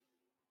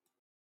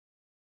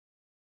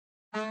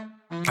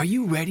Are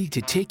you ready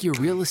to take your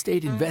real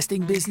estate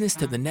investing business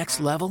to the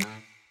next level?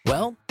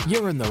 Well,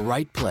 you're in the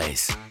right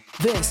place.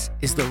 This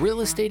is the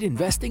Real Estate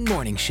Investing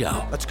Morning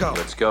Show. Let's go.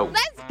 Let's go.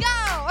 Let's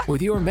go!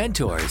 With your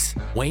mentors,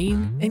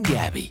 Wayne and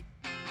Gabby.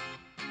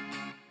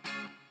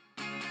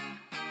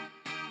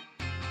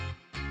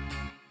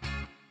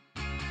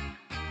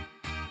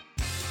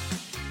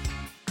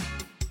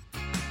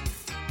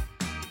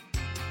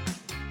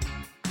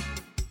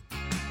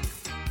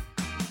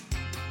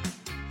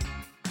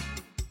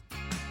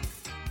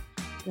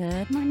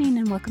 Good morning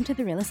and welcome to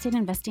the Real Estate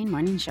Investing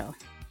Morning Show.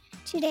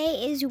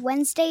 Today is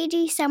Wednesday,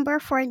 December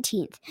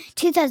 14th,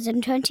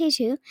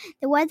 2022.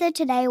 The weather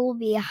today will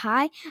be a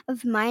high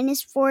of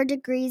minus 4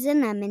 degrees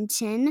in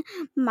Edmonton,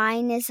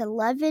 minus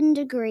 11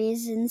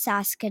 degrees in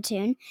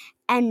Saskatoon,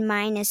 and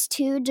minus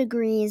 2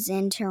 degrees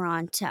in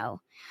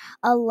Toronto.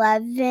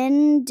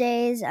 11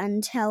 days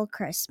until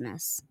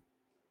Christmas.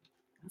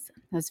 That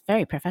was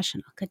very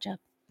professional. Good job.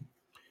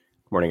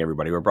 Good morning,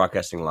 everybody. We're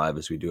broadcasting live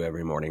as we do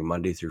every morning,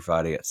 Monday through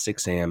Friday at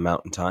 6 a.m.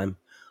 Mountain Time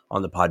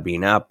on the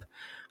Podbean app.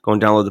 Go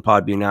and download the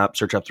Podbean app,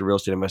 search up the Real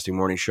Estate Investing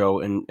Morning Show,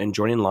 and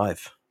join in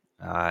live.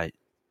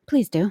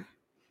 Please do.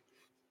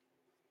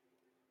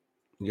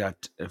 You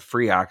got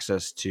free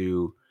access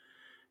to,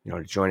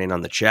 to join in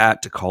on the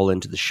chat, to call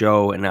into the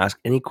show, and ask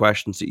any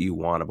questions that you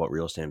want about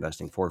real estate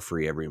investing for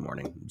free every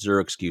morning.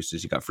 Zero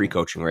excuses. You got free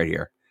coaching right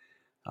here.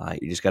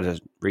 You just got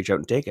to reach out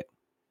and take it.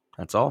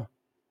 That's all.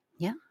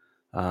 Yeah.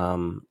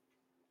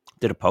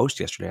 Did a post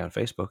yesterday on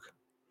Facebook.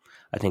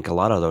 I think a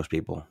lot of those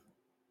people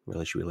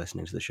really should be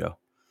listening to the show.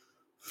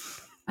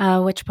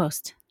 Which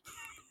post?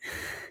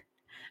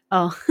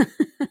 Oh,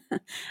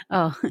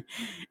 oh,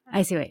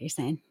 I see what you're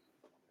saying.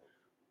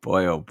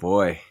 Boy, oh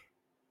boy.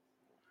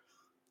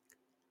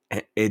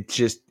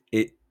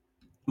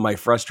 My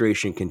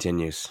frustration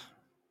continues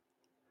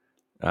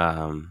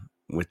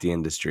with the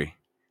industry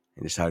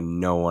and just how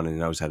no one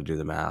knows how to do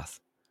the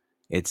math.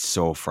 It's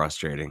so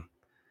frustrating.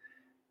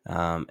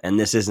 And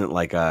this isn't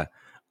like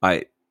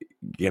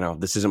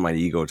this isn't my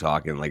ego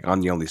talking. Like, am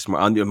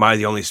I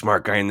the only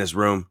smart guy in this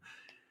room?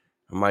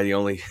 Am I the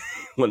only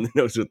one that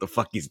knows what the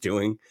fuck he's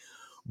doing?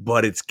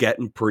 But it's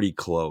getting pretty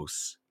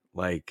close.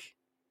 Like,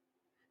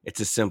 it's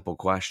a simple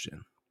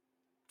question.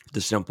 The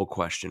simple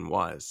question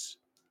was,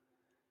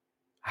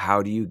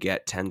 how do you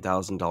get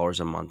 $10,000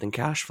 a month in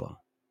cash flow?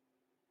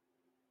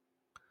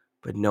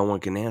 But no one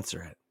can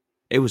answer it.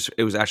 It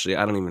was actually,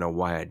 I don't even know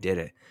why I did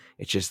it.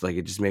 It's just like,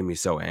 it just made me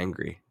so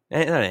angry.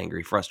 Not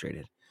angry,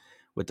 frustrated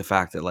with the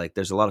fact that, like,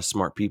 there's a lot of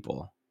smart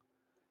people.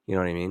 You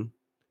know what I mean?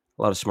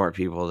 A lot of smart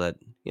people that,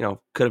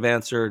 could have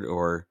answered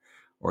or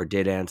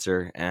did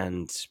answer,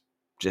 and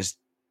just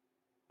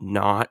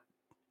not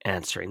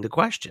answering the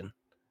question.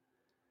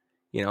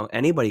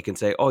 Anybody can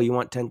say, oh, you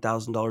want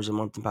 $10,000 a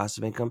month in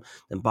passive income?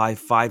 Then buy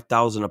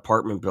 5,000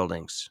 apartment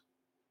buildings.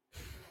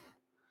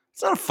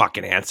 It's not a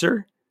fucking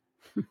answer.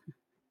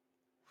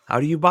 How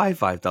do you buy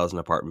 5,000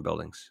 apartment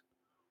buildings?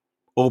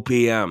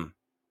 OPM.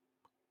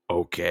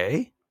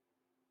 Okay.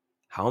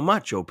 How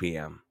much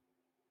OPM?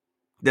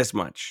 This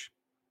much.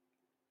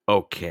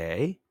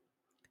 Okay.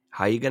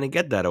 How are you going to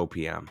get that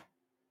OPM?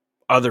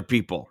 Other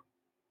people.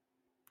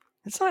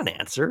 It's not an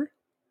answer.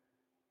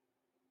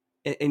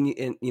 And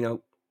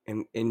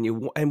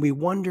we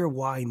wonder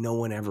why no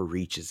one ever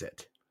reaches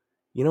it.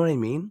 You know what I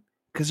mean?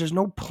 Because there's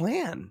no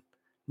plan.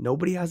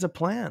 Nobody has a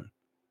plan.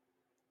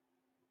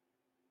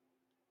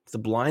 It's the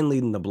blind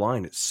leading the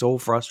blind. It's so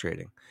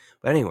frustrating.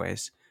 But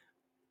anyways.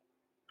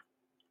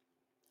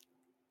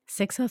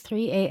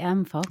 6:03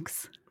 a.m.,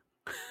 folks.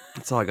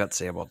 That's all I got to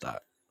say about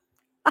that.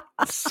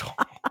 So,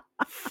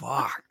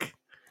 fuck.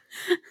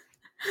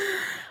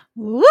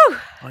 Woo!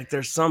 Like,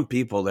 there's some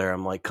people there,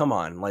 I'm like, come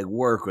on, like,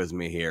 work with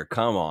me here.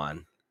 Come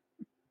on.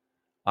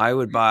 I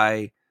would buy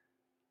an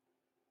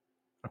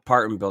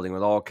apartment building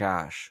with all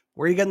cash.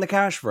 Where are you getting the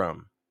cash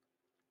from?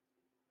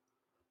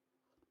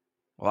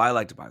 Well, I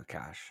like to buy with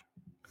cash.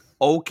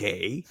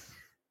 Okay.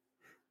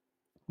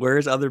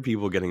 Where's other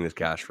people getting this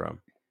cash from?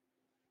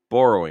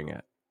 Borrowing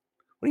it.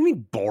 What do you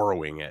mean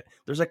borrowing it?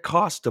 There's a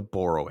cost to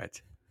borrow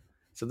it.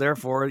 So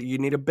therefore, you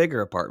need a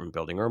bigger apartment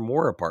building or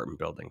more apartment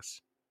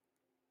buildings.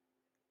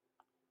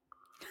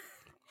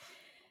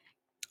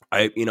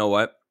 You know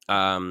what?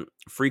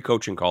 Free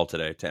coaching call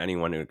today to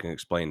anyone who can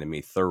explain to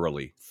me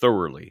thoroughly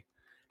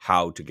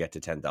how to get to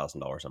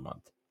 $10,000 a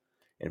month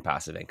in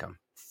passive income.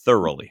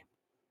 Thoroughly.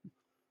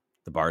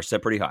 The bar is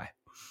set pretty high.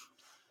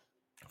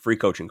 Free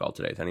coaching call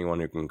today to anyone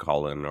who can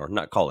call in, or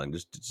not call in,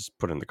 just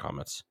put in the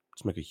comments.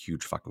 Just make a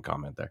huge fucking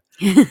comment there.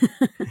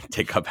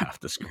 Take up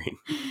half the screen.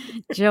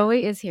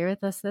 Joey is here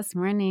with us this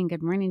morning.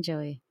 Good morning,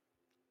 Joey.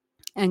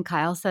 And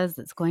Kyle says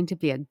it's going to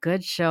be a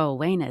good show.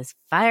 Wayne is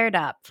fired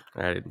up.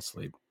 I didn't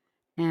sleep.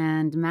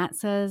 And Matt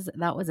says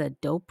that was a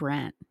dope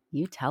rant.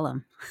 You tell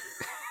him.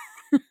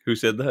 Who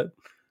said that?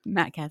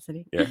 Matt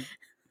Cassidy. Yeah.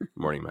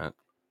 Morning, Matt.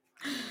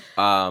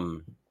 I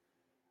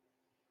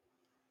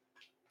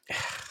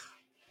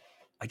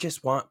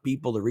just want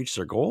people to reach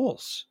their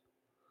goals.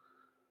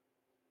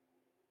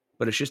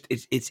 But it's just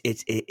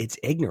it's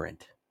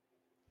ignorant.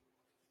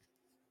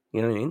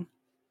 You know what I mean?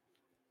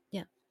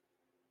 Yeah.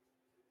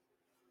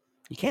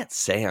 You can't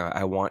say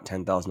I want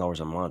 $10,000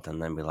 a month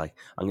and then be like,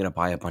 I'm going to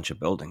buy a bunch of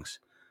buildings.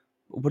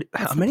 How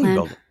What's the many plan?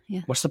 buildings?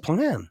 Yeah. What's the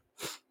plan?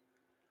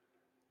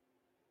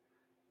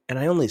 And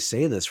I only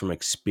say this from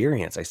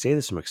experience. I say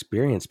this from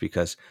experience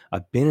because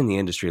I've been in the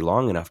industry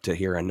long enough to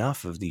hear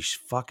enough of these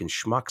fucking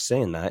schmucks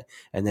saying that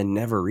and then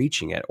never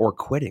reaching it or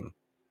quitting.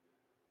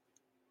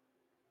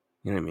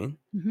 You know what I mean?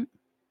 Mm-hmm.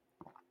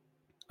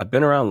 I've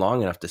been around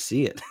long enough to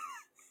see it.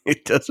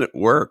 It doesn't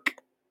work.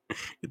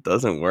 It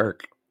doesn't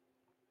work.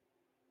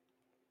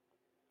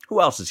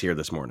 Who else is here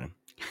this morning?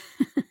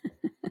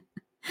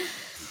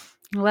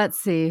 Let's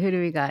see. Who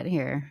do we got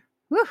here?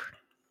 Woo!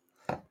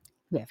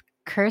 We have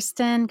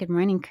Kirsten. Good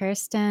morning,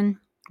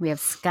 Kirsten. We have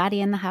Scotty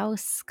in the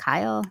house.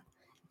 Kyle,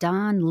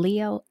 Don,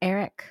 Leo,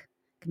 Eric.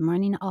 Good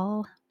morning,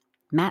 all.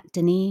 Matt,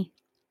 Denis.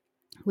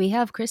 We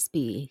have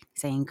Crispy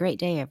saying, great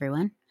day,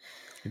 everyone.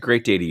 A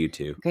great day to you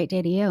too. Great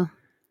day to you.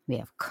 We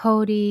have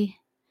Cody.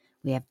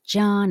 We have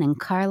John and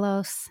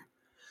Carlos.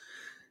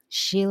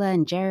 Sheila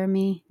and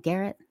Jeremy.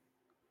 Garrett.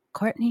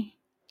 Courtney.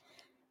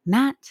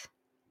 Matt.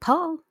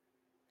 Paul.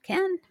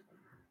 Ken.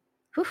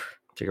 Whew.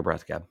 Take a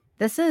breath, Gab.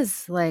 This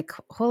is like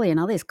holy and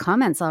all these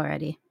comments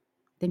already.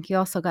 I think you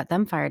also got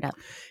them fired up.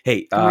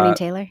 Hey, Good morning,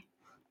 Taylor.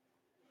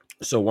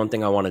 So one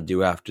thing I want to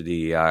do after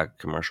the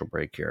commercial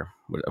break here,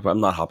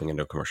 I'm not hopping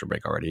into a commercial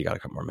break already. You got a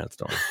couple more minutes,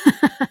 don't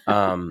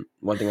you?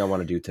 One thing I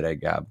want to do today,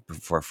 Gab,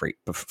 before I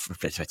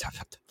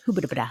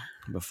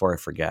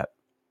forget,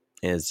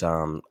 is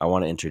I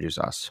want to introduce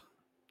us.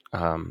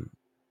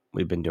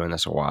 We've been doing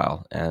this a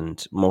while,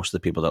 and most of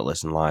the people that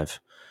listen live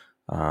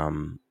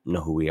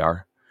know who we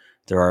are.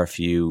 There are a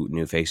few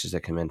new faces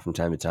that come in from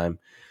time to time,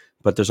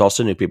 but there's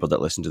also new people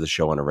that listen to the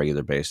show on a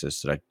regular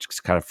basis that I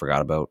just kind of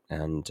forgot about.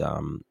 And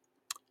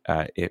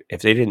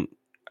if they didn't,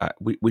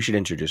 we should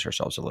introduce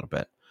ourselves a little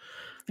bit.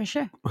 For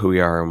sure. Who we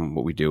are and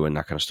what we do and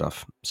that kind of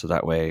stuff. So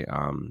that way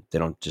they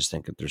don't just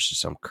think that there's just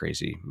some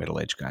crazy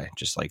middle-aged guy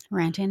just like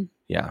ranting.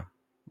 Yeah.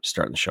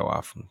 Starting the show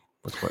off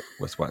with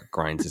what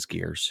grinds his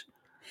gears.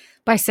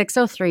 By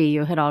 6:03,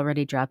 you had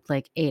already dropped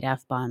like 8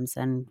 F-bombs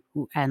and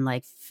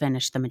like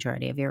finished the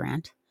majority of your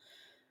rant.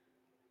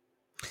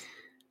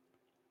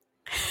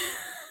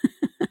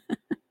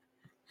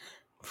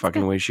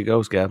 Fucking way she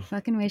goes, Gab.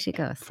 Fucking way she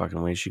goes. Fucking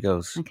way she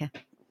goes. Okay.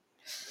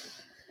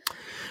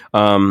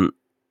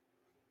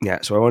 Yeah,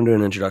 so I want to do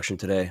an introduction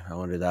today. I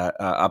want to do that.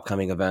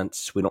 Upcoming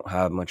events. We don't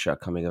have much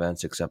upcoming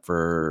events except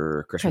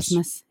for Christmas.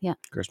 Christmas, yeah.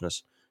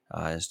 Christmas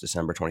is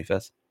December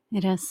 25th.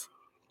 It is.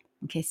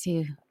 In case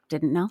you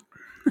didn't know.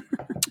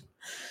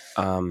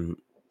 What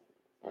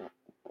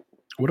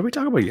did we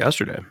talk about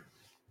yesterday?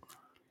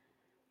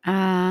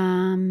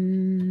 I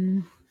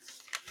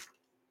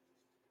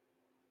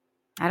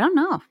don't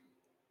know.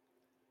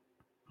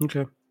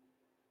 Okay.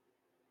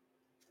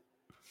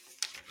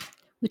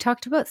 We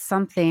talked about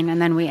something,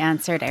 and then we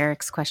answered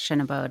Eric's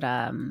question about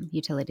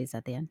utilities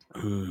at the end.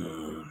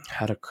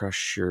 How to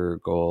crush your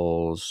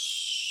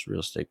goals, real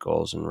estate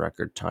goals in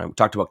record time. We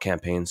talked about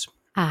campaigns.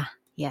 Ah,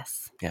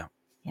 yes. Yeah.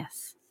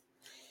 Yes.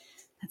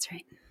 That's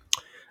right.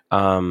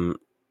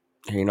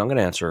 Here, I'm going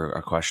to answer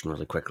a question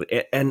really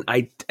quickly. And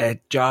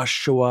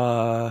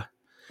Joshua,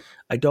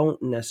 I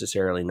don't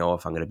necessarily know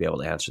if I'm going to be able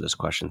to answer this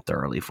question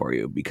thoroughly for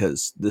you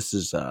because this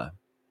is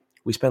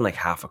we spend like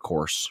half a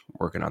course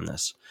working on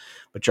this.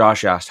 But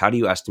Josh asked, how do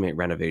you estimate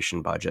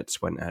renovation budgets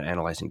when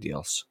analyzing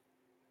deals?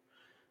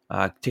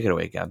 Take it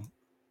away, Gab.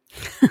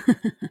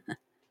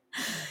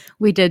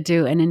 We did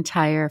do an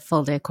entire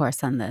full day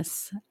course on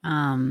this.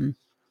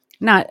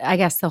 I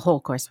guess the whole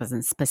course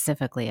wasn't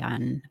specifically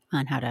on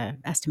how to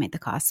estimate the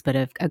costs, but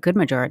a good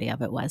majority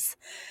of it was.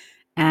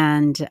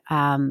 And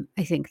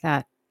I think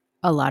that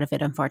a lot of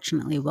it,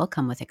 unfortunately, will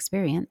come with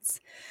experience.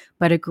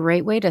 But a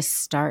great way to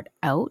start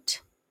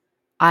out,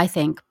 I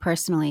think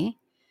personally,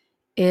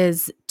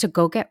 is to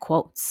go get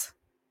quotes.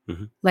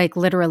 Mm-hmm. Like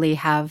literally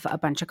have a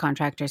bunch of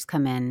contractors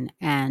come in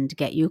and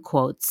get you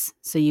quotes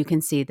so you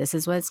can see this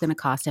is what it's going to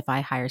cost if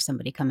I hire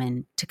somebody come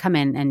in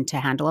and to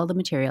handle all the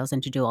materials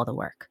and to do all the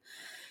work.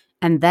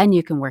 And then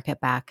you can work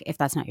it back if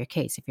that's not your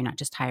case. If you're not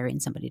just hiring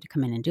somebody to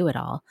come in and do it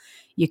all,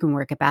 you can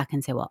work it back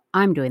and say, well,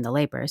 I'm doing the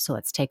labor, so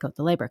let's take out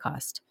the labor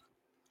cost.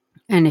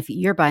 And if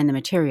you're buying the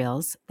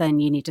materials, then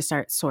you need to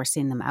start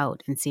sourcing them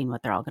out and seeing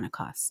what they're all going to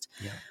cost.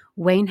 Yeah.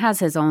 Wayne has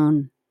his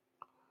own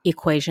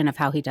equation of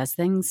how he does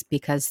things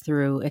because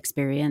through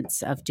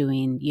experience of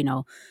doing,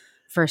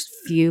 first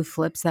few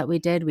flips that we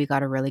did, we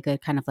got a really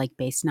good kind of like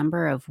base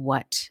number of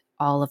what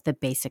all of the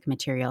basic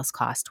materials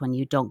cost when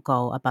you don't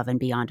go above and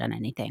beyond on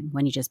anything.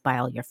 When you just buy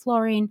all your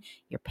flooring,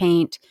 your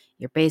paint,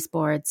 your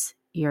baseboards,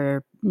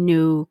 your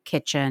new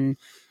kitchen,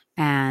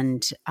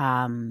 and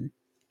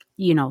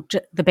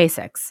the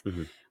basics.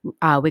 Mm-hmm.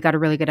 We got a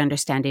really good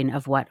understanding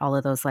of what all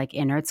of those like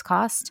innards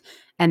cost.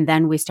 And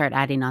then we start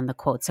adding on the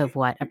quotes of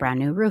what a brand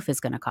new roof is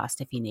going to cost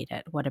if you need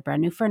it, what a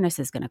brand new furnace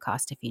is going to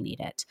cost if you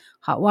need it,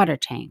 hot water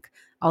tank,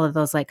 all of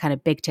those like kind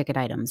of big ticket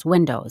items,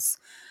 windows.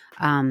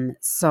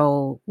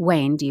 So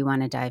Wayne, do you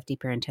want to dive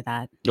deeper into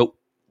that? Nope.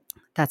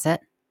 That's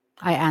it.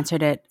 I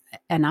answered it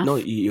enough? No,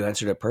 you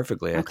answered it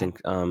perfectly. I Okay.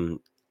 think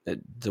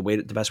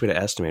the best way to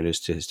estimate is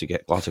to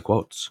get lots of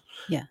quotes.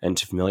 Yeah. And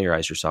to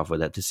familiarize yourself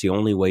with it. That's the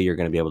only way you're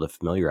going to be able to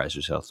familiarize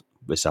yourself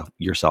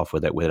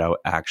with it without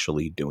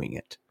actually doing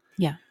it.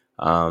 Yeah.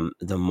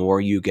 The more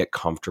you get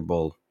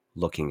comfortable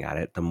looking at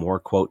it, the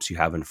more quotes you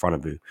have in front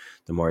of you,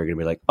 the more you're going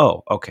to be like,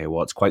 oh, okay,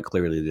 well, it's quite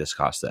clearly this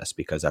costs this,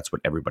 because that's what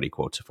everybody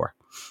quotes it for.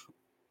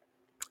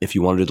 If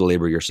you want to do the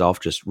labor yourself,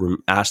 just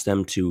ask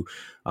them to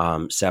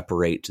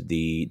separate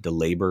the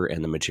labor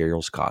and the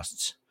materials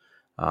costs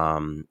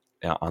on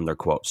their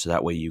quotes. So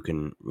that way you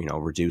can,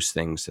 reduce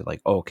things to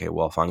like, oh, okay,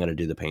 well, if I'm going to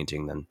do the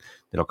painting, then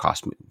it'll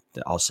cost me,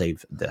 I'll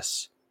save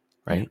this.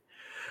 Right.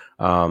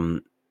 Yeah.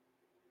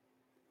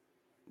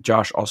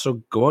 Josh,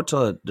 also go out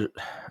to,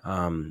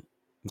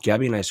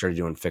 Gabby and I started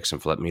doing fix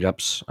and flip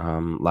meetups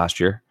last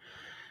year.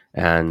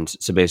 And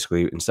so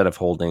basically, instead of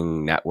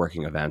holding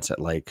networking events at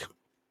like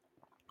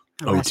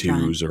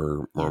O2s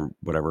or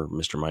whatever,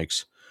 Mr.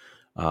 Mike's,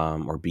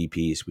 or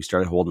BPs, we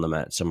started holding them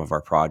at some of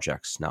our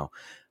projects. Now,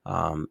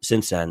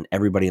 since then,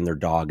 everybody and their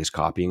dog is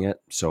copying it.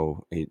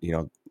 So,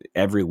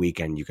 every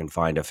weekend you can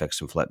find a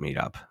fix and flip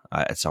meetup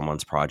at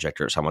someone's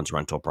project or someone's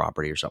rental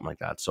property or something like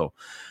that. So,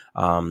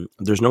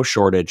 there's no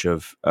shortage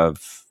of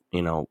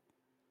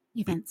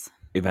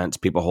events,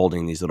 people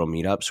holding these little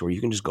meetups where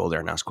you can just go there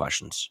and ask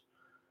questions.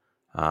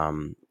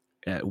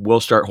 We'll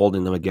start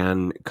holding them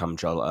again come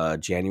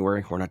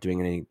January. We're not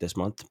doing any this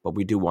month, but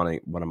we do one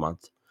a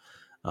month.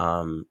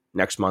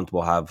 Next month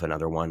we'll have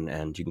another one,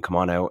 and you can come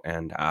on out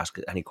and ask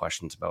any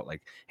questions about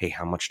like, hey,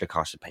 how much did it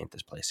cost to paint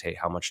this place? Hey,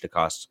 how much did it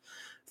cost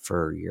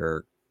for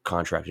your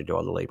contractor to do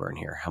all the labor in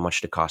here? How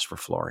much did it cost for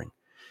flooring?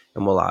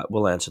 And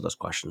we'll answer those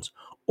questions.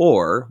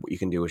 Or what you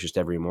can do is just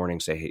every morning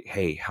say,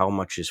 hey, how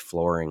much is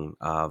flooring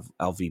of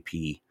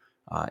LVP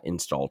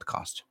installed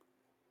cost?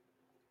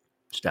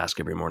 Just ask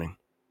every morning,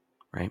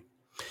 right?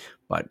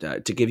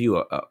 But to give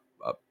you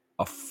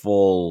a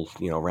full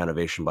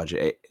renovation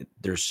budget,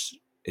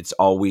 it's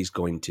always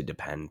going to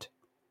depend.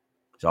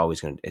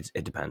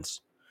 It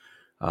depends.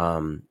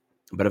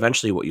 But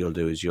eventually, what you'll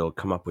do is you'll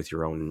come up with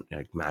your own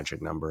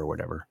magic number or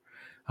whatever.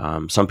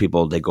 Some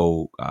people, they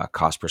go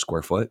cost per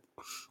square foot,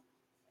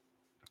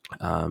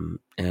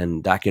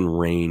 and that can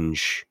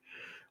range.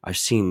 I've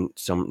seen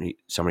so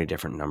many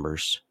different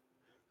numbers,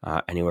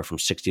 anywhere from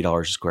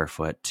 $60 a square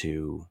foot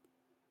to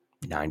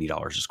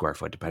 $90 a square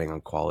foot, depending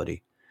on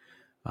quality.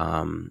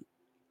 And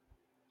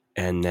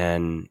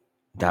then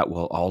that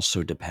will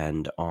also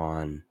depend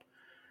on,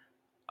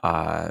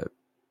 I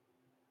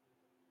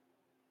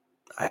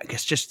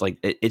guess, just like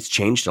it's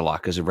changed a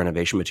lot because the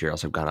renovation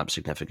materials have gone up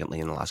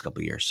significantly in the last couple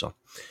of years. So,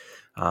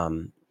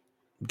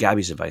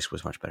 Gabby's advice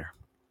was much better.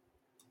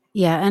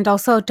 Yeah. And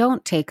also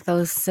don't take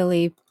those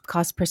silly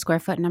cost per square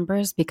foot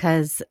numbers,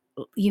 because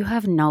you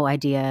have no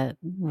idea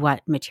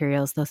what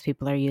materials those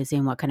people are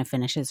using, what kind of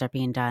finishes are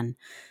being done.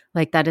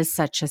 Like, that is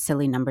such a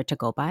silly number to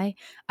go by.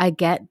 I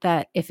get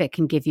that if it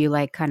can give you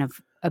like kind of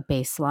a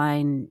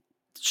baseline,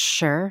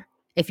 sure.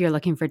 If you're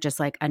looking for just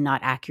like a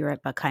not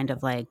accurate, but kind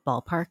of like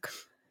ballpark,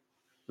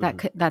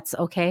 that's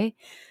okay.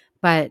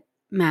 But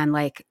man,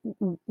 like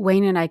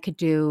Wayne and I could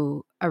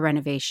do a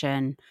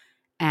renovation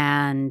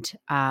and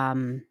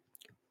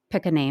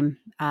pick a name.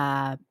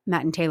 Matt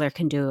and Taylor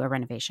can do a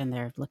renovation.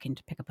 They're looking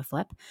to pick up a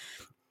flip.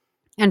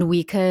 And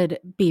we could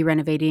be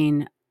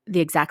renovating the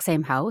exact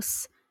same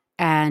house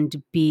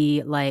and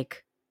be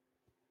like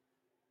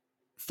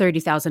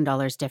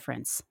 $30,000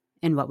 difference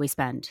in what we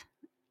spend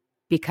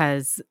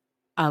because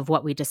of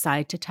what we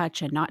decide to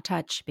touch and not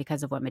touch,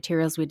 because of what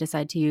materials we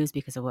decide to use,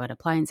 because of what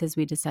appliances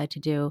we decide to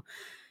do,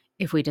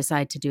 if we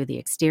decide to do the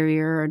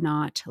exterior or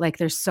not. Like,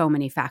 there's so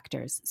many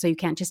factors. So you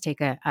can't just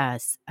take a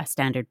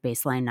standard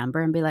baseline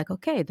number and be like,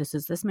 okay, this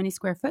is this many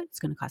square foot. It's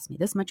going to cost me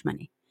this much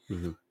money.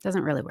 It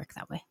doesn't really work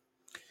that way.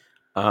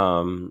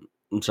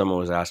 Someone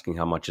was asking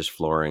how much is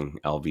flooring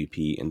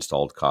LVP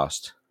installed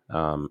cost.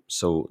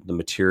 So the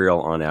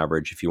material on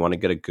average, if you want to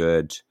get a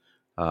good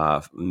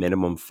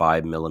minimum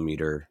 5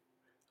 millimeter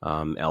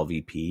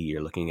LVP,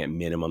 you're looking at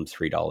minimum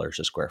 $3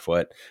 a square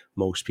foot.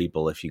 Most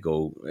people, if you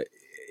go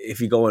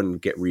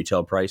and get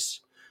retail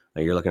price,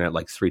 you're looking at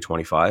like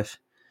 $3.25.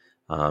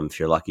 If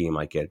you're lucky, you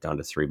might get it down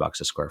to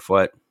 $3 a square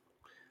foot.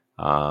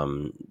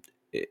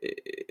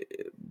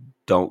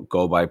 Don't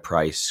go by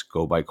price,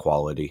 go by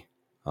quality.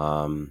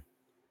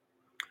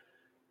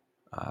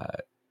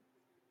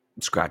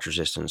 Scratch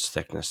resistance,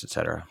 thickness,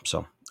 etc.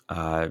 So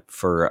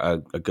for a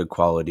good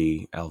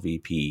quality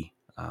LVP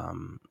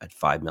at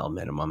 5 mil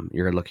minimum,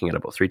 you're looking at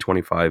about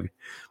 $3.25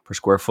 per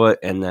square foot,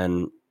 and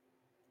then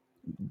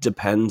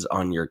depends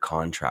on your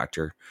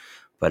contractor,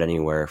 but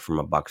anywhere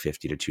from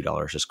 $1.50 to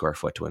 $2 a square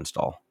foot to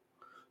install.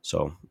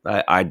 So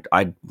I'd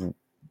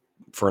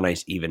for a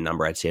nice even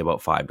number, I'd say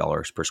about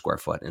 $5 per square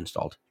foot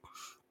installed.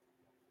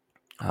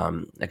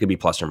 That could be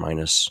plus or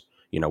minus,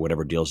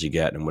 whatever deals you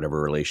get and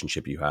whatever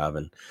relationship you have,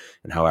 and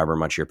however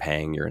much you're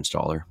paying your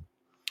installer.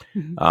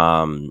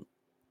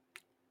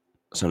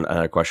 So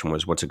another question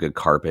was, what's a good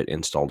carpet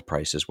installed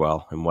price as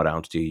well? And what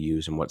ounce do you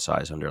use and what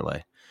size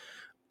underlay?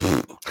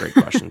 Great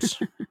questions.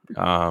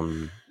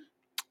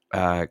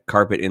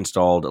 carpet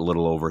installed, a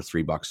little over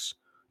 $3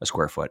 a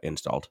square foot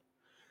installed.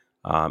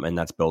 And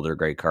that's builder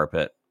grade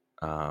carpet.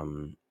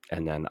 And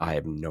then I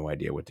have no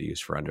idea what to use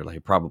for underlay.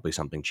 Probably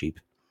something cheap.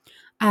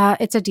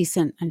 It's a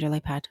decent underlay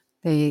pad.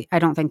 I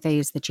don't think they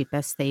use the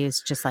cheapest. They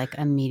use just like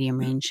a medium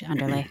range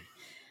underlay.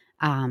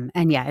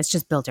 And yeah, it's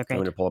just builder I'm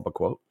going grade. to pull up a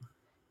quote.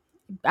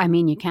 I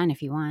mean, you can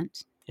if you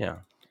want. Yeah.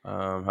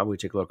 How about we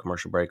take a little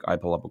commercial break? I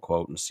pull up a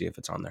quote and see if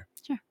it's on there.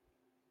 Sure.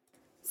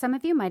 Some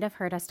of you might have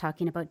heard us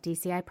talking about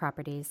DCI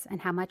Properties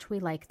and how much we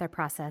like their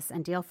process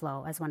and deal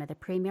flow as one of the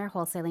premier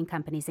wholesaling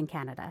companies in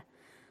Canada.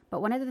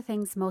 But one of the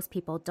things most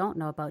people don't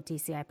know about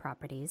DCI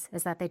Properties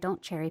is that they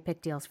don't cherry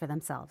pick deals for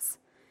themselves.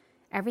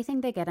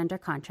 Everything they get under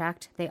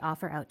contract, they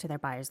offer out to their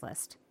buyers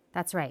list.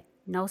 That's right,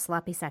 no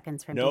sloppy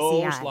seconds from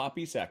DCI. No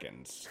sloppy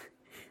seconds.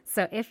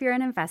 So if you're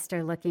an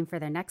investor looking for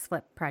their next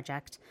flip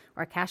project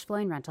or cash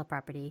flowing rental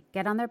property,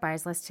 get on their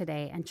buyers list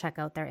today and check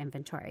out their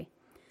inventory.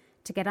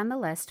 To get on the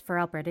list for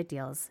Alberta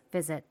deals,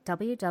 visit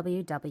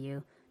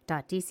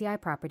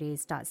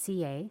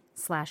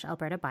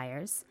www.dciproperties.ca/Alberta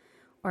buyers,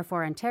 or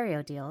for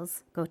Ontario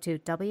deals, go to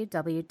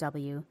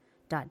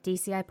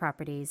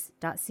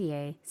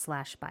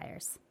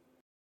www.dciproperties.ca/buyers.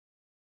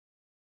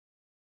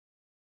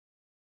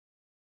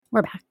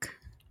 We're back.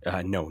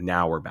 No,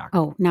 now we're back.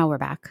 Oh, now we're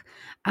back.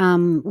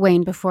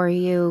 Wayne, before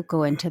you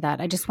go into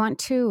that, I just want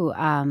to,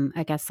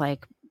 I guess,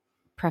 like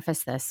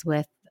preface this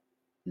with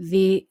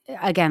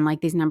again, like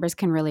these numbers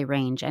can really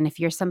range. And if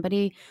you're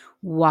somebody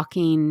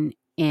walking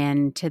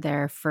into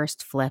their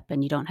first flip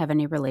and you don't have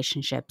any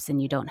relationships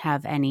and you don't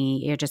have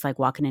any, you're just like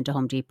walking into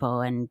Home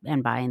Depot and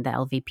buying the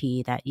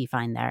LVP that you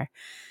find there,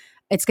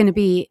 it's going to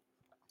be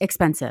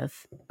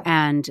expensive.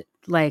 And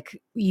like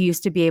you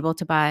used to be able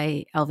to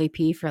buy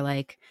LVP for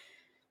like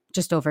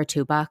just over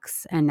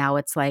 $2, and now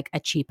it's like a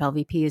cheap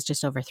LVP is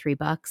just over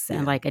 $3,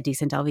 and like a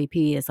decent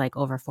LVP is like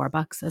over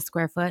 $4 a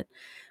square foot.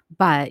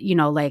 But you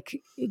know, like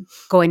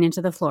going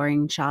into the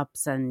flooring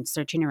shops and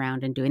searching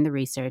around and doing the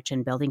research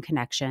and building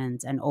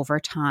connections, and over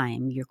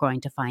time you're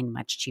going to find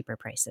much cheaper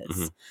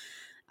prices.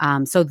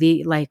 So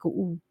the like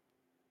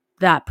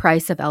that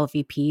price of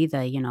LVP,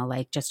 the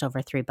like just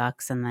over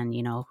 $3, and then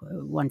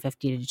 $150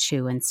 to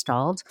 $2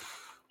 installed.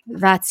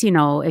 That's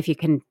if you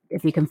can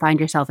find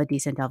yourself a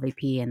decent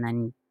LVP and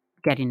then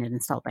getting it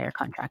installed by your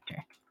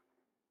contractor.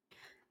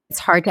 It's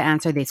hard to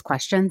answer these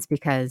questions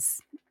because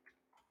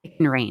it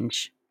can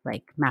range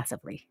like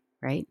massively,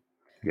 right?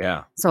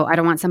 Yeah. So I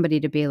don't want somebody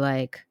to be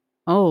like,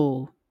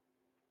 oh,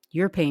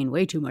 you're paying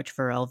way too much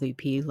for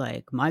LVP.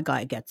 Like my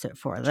guy gets it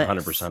for this.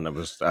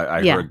 100%.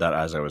 I heard that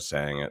as I was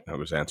saying it. I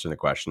was answering the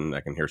question.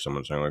 I can hear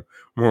someone saying like,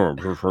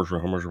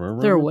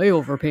 they're way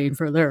overpaying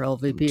for their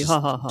LVP.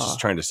 Just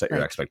trying to set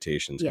your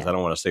expectations, because I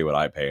don't want to say what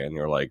I pay, and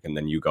you're like, and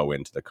then you go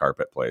into the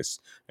carpet place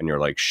and you're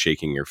like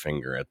shaking your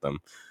finger at them.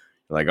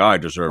 You're like, oh, I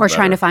deserve. Or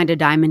trying to find a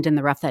diamond in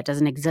the rough that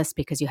doesn't exist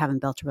because you haven't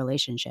built a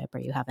relationship or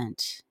you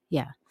haven't.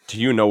 Yeah.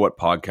 Do you know what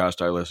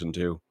podcast I listen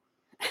to?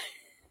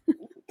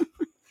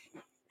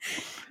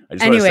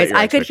 Anyways,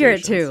 I could hear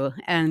it too,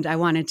 and I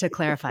wanted to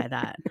clarify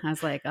that. I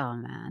was like, "Oh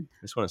man!"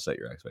 I just want to set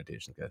your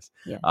expectations, guys.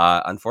 Yeah.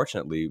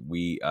 Unfortunately,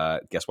 we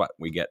guess what?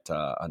 We get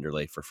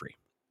underlay for free.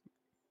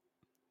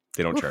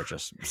 They don't charge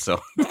us, so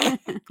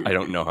I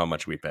don't know how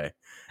much we pay.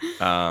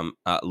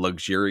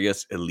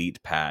 Luxurious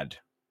elite pad,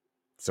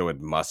 so it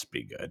must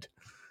be good.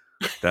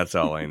 That's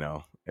all I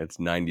know. It's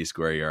 90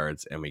 square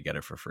yards, and we get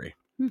it for free.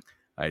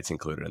 It's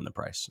included in the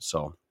price.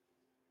 So,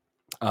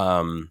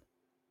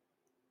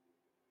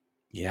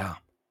 yeah.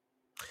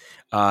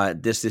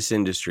 This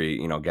industry,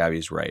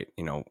 Gabby's right.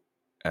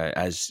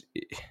 As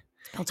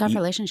built off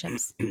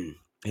relationships.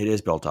 It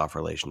is built off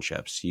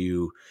relationships.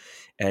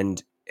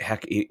 And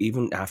heck,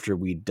 even after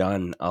we've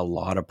done a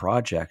lot of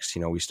projects,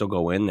 we still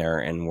go in there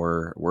and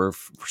we're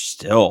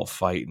still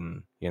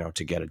fighting,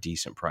 to get a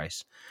decent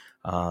price.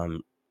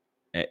 You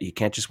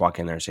can't just walk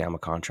in there and say I'm a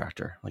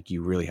contractor. Like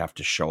you really have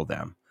to show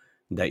them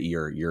that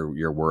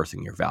you're worth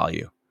and your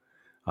value.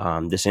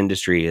 This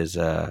industry is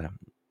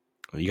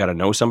you got to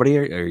know somebody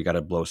or you got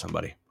to blow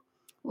somebody.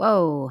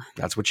 Whoa.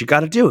 That's what you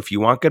got to do if you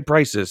want good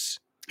prices.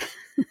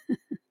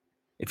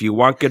 If you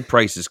want good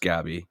prices,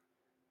 Gabby.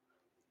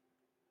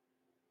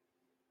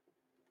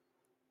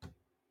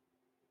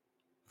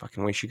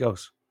 Fucking way she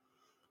goes.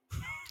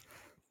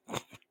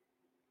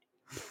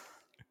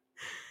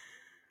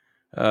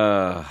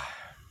 Okay.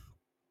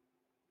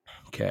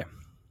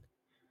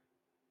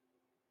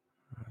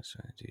 So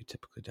do you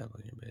typically double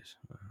your base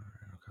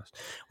cost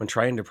when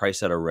trying to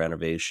price out a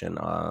renovation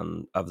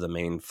of the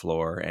main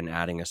floor and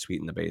adding a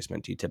suite in the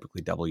basement? Do you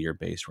typically double your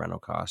base rental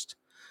cost?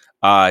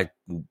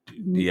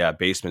 Yeah,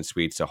 basement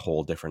suite's a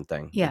whole different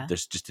thing. Yeah,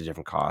 there's just a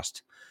different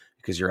cost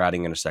because you're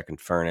adding in a second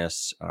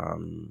furnace.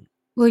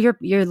 Well,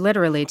 you're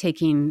literally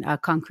taking a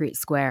concrete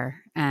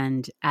square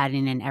and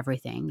adding in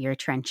everything. You're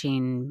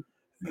trenching.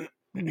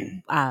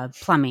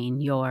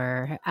 Plumbing,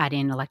 you're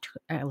adding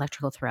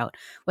electrical throughout.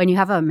 When you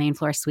have a main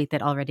floor suite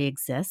that already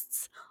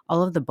exists,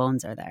 all of the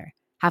bones are there.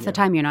 Half the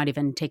time you're not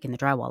even taking the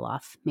drywall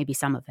off, maybe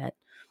some of it,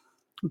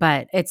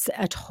 but it's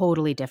a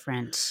totally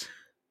different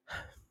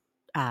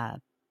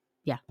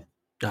Yeah.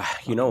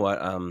 You know what?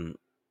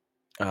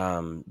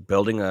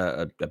 Building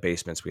a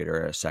basement suite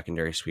or a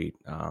secondary suite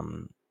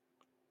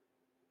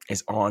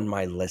is on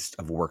my list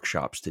of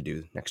workshops to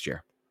do next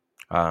year.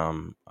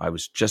 I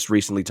was just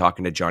recently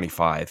talking to Johnny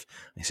Five.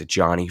 I said,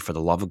 Johnny, for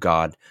the love of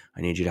God,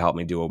 I need you to help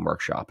me do a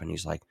workshop. And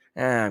he's like,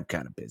 I'm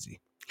kind of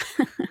busy.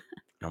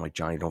 I'm like,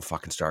 Johnny, don't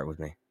fucking start with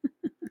me.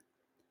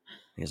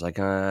 He's like,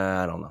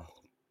 I don't know.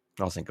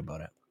 I'll think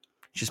about it.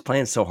 She's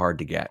playing so hard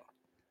to get.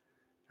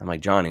 I'm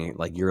like, Johnny,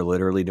 like you're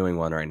literally doing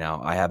one right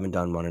now. I haven't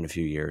done one in a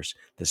few years.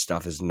 This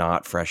stuff is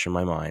not fresh in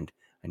my mind.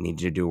 I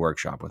need you to do a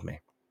workshop with me.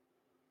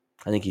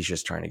 I think he's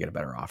just trying to get a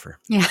better offer.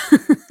 Yeah.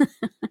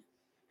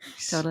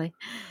 Totally.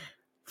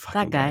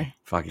 Fucking That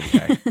Fucking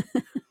guy.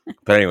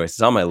 But anyways,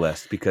 it's on my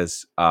list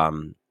because,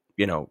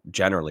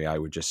 generally I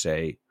would just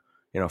say,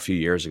 a few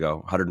years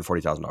ago,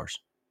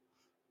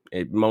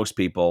 $140,000. Most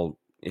people,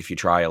 if you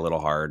try a little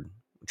hard,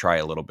 try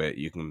a little bit,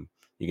 you can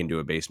do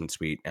a basement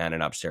suite and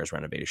an upstairs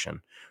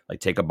renovation.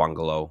 Like take a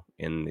bungalow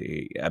in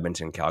the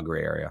Edmonton,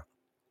 Calgary area.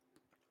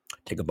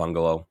 Take a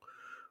bungalow,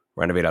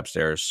 renovate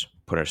upstairs,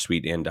 put a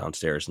suite in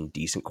downstairs in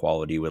decent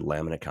quality with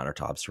laminate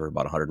countertops for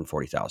about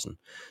 $140,000.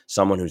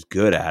 Someone who's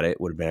good at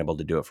it would have been able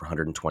to do it for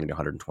 $120 to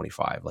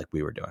 $125, like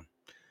we were doing.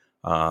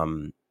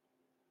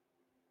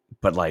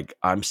 But like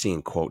I'm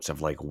seeing quotes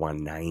of like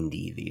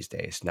 $190 these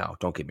days. Now,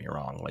 don't get me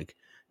wrong. Like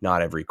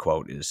not every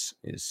quote is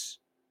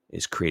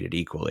created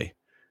equally.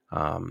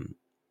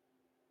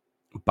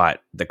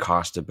 But the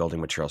cost of building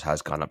materials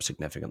has gone up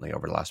significantly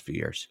over the last few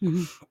years.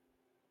 Mm-hmm.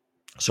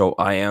 So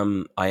I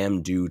am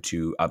due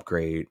to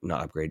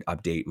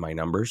update my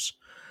numbers.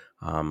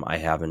 I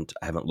haven't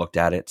looked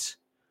at it.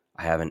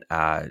 I haven't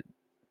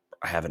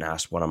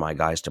asked one of my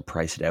guys to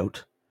price it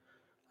out.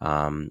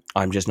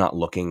 I'm just not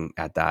looking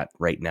at that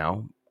right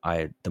now.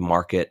 The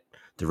market,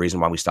 the reason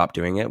why we stopped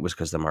doing it was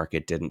because the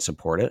market didn't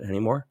support it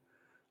anymore.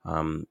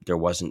 There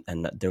wasn't,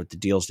 and the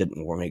deals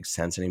didn't make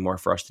sense anymore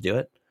for us to do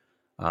it.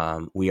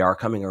 We are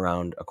coming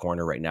around a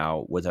corner right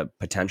now with a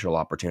potential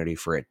opportunity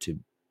for it to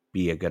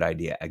be a good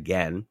idea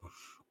again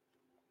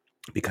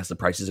because the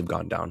prices have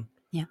gone down.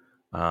 Yeah.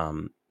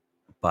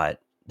 But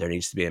there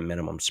needs to be a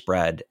minimum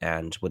spread.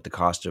 And with the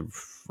cost of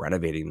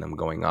renovating them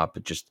going up,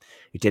 it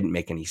didn't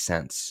make any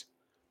sense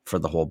for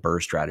the whole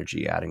BRRRR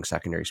strategy, adding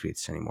secondary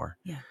suites anymore.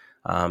 Yeah.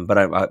 But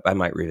I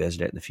might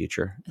revisit it in the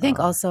future. I think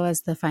also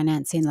as the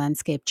financing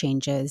landscape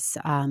changes,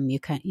 you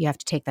have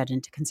to take that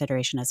into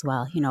consideration as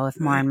well. If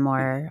more and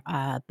more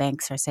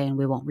banks are saying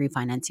we won't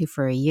refinance you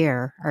for a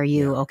year, are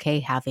you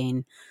okay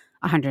having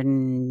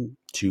 $200,000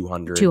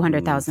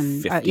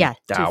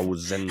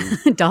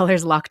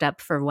 $250,000 locked up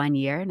for 1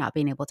 year, not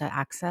being able to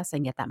access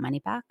and get that money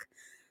back?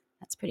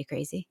 That's pretty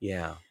crazy.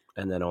 Yeah,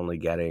 and then only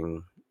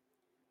getting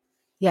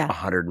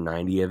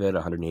 190 of it,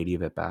 180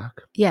 of it back.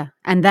 Yeah.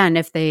 And then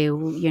if they,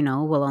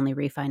 will only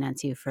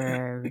refinance you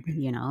for,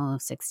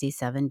 60,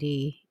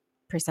 70%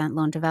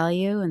 loan to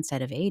value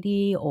instead of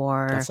 80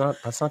 or.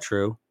 That's not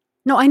true.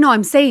 No, I know.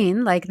 I'm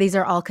saying like these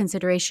are all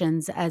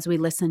considerations as we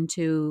listen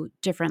to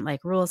different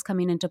like rules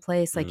coming into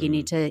place. Like you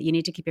need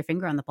to keep your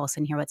finger on the pulse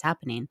and hear what's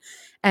happening.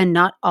 And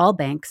not all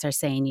banks are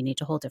saying you need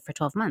to hold it for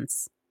 12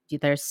 months.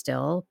 There's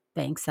still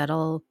banks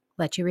that'll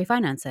let you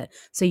refinance it.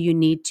 So you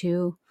need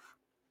to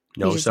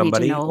know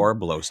somebody or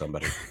blow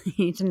somebody.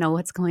 You need to know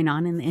what's going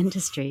on in the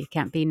industry. You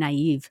can't be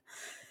naive.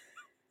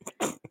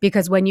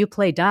 Because when you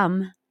play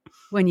dumb,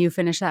 when you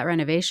finish that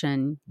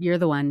renovation, you're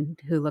the one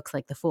who looks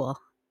like the fool.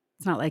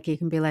 It's not like you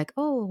can be like,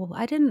 oh,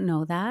 I didn't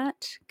know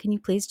that. Can you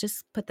please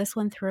just put this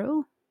one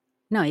through?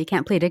 No, you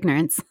can't plead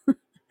ignorance.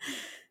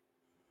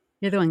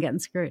 You're the one getting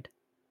screwed.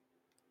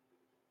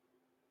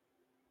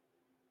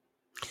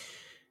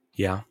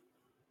 Yeah.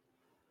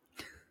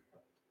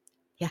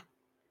 Yeah.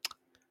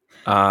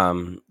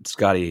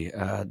 Scotty,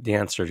 the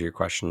answer to your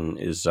question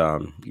is you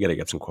got to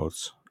get some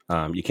quotes.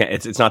 You can't.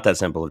 It's not that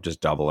simple of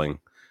just doubling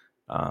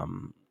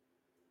the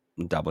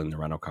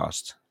rental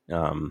cost.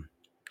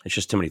 It's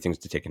just too many things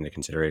to take into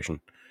consideration.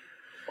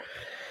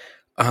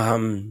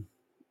 And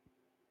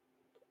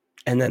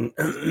then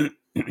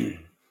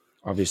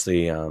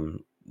obviously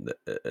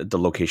the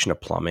location of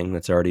plumbing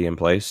that's already in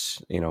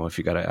place. If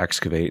you got to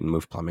excavate and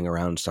move plumbing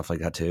around, stuff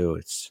like that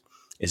too.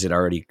 Is it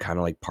already kind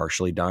of like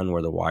partially done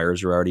where the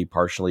wires are already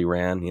partially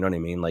ran? You know what I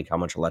mean? Like how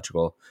much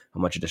electrical,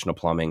 how much additional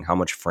plumbing, how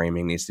much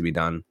framing needs to be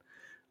done?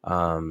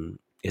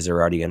 Is there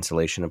already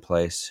insulation in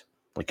place?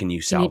 Like, can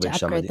you salvage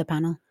some of the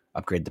panel?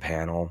 Upgrade the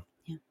panel.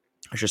 Yeah.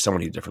 There's just so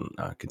many different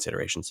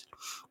considerations.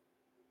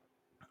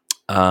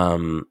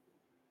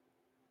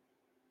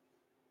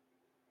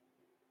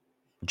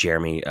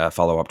 Jeremy,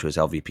 follow up to his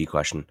LVP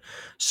question.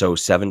 So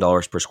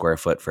 $7 per square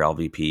foot for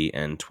LVP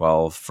and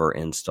 $12 for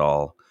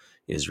install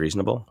is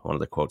reasonable. One of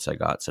the quotes I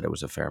got said it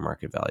was a fair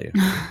market value.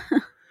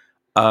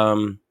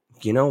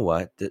 You know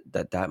what?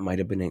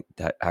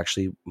 That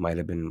actually might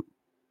have been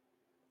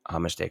a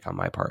mistake on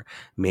my part.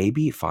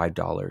 Maybe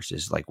 $5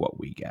 is like what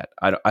we get.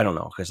 I don't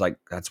know, because like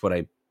that's what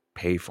I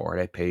pay for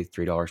it. I pay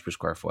 $3 per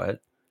square foot.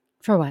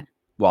 For what?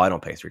 Well, I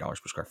don't pay $3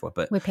 per square foot,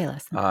 but we pay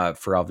less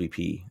for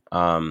LVP.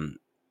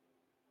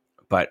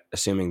 But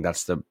assuming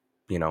that's the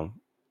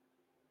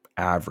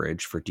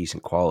average for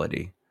decent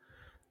quality.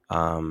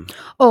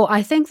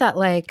 I think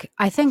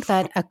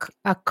that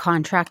a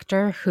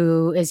contractor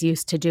who is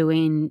used to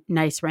doing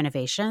nice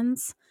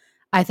renovations,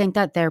 I think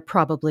that they're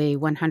probably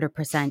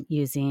 100%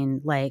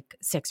 using like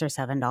 $6 or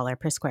 $7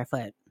 per square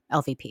foot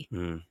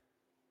LVP.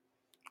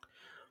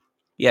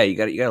 Yeah, you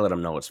got to let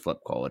them know it's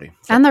flip quality.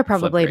 And they're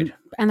probably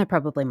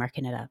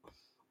marking it up.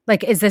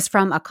 Like, is this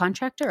from a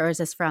contractor or is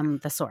this from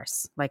the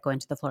source, like going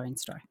to the flooring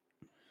store?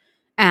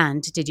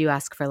 And did you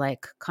ask for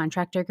like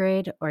contractor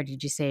grade, or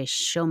did you say,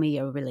 show me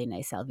a really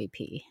nice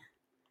LVP?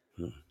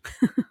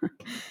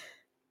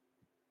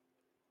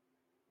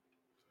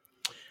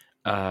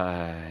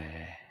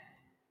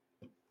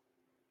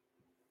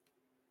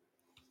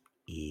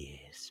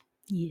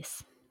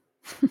 Yes.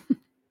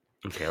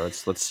 Okay,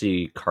 let's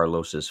see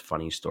Carlos's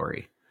funny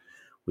story.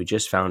 We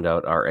just found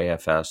out our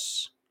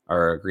AFS,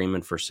 our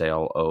agreement for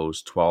sale,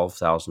 owes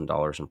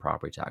 $12,000 in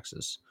property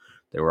taxes.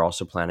 They were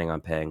also planning on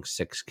paying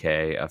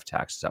 $6,000 of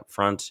taxes up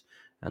front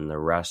and the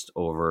rest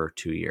over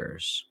 2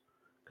 years.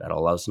 Gotta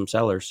love some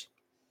sellers.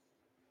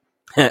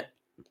 Yeah,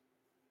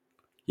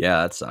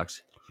 that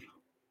sucks.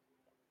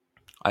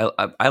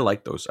 I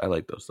like those. I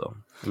like those though.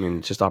 I mean,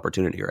 it's just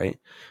opportunity, right?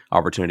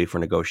 Opportunity for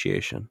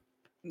negotiation.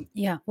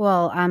 Yeah.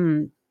 Well,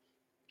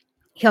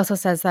 he also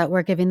says that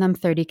we're giving them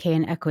 $30,000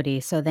 in equity,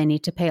 so they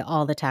need to pay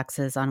all the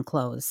taxes on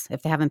close.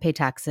 If they haven't paid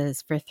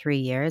taxes for 3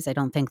 years, I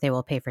don't think they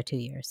will pay for 2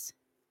 years.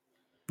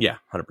 Yeah,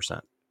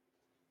 100%.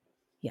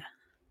 Yeah.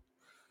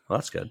 Well,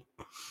 that's good.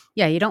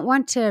 Yeah, you don't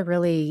want to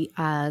really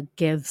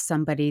give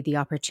somebody the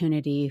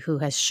opportunity who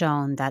has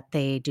shown that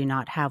they do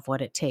not have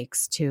what it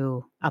takes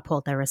to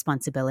uphold their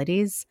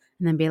responsibilities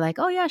and then be like,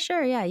 oh, yeah,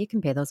 sure. Yeah, you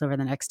can pay those over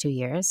the next 2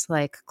 years.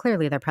 Like,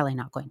 clearly, they're probably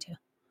not going to.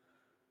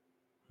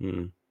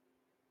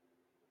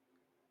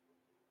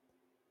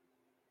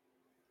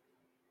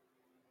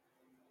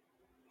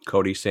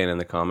 Cody's saying in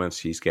the comments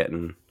he's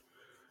getting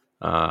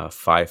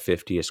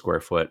 $550 a square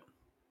foot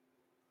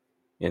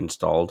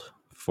installed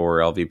for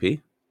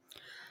LVP.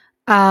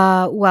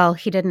 Well,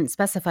 he didn't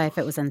specify if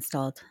it was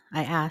installed.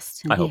 I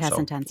asked, and he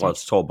hasn't answered. Well,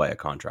 it's told by a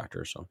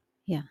contractor, so.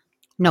 Yeah.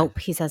 Nope,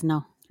 he says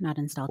no, not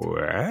installed.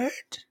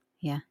 What?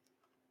 Yeah.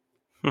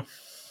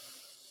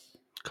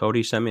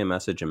 Cody, send me a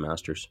message in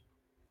Masters.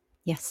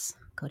 Yes,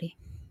 Cody.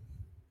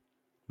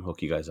 I'll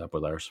hook you guys up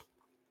with ours.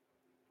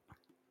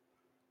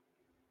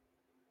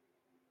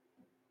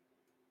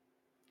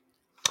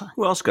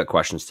 Who else got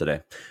questions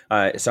today?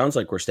 It sounds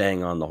like we're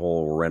staying on the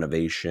whole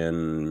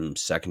renovation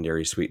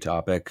secondary suite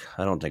topic.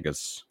 I don't think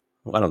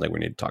we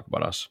need to talk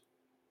about us.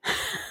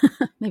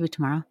 Maybe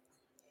tomorrow.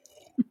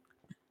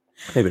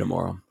 Maybe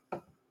tomorrow.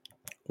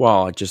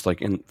 Well, just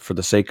like for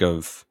the sake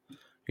of,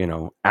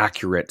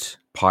 accurate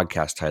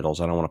podcast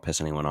titles, I don't want to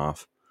piss anyone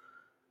off.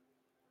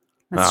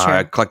 That's true.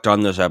 I clicked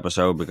on this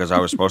episode because I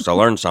was supposed to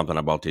learn something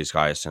about these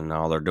guys, and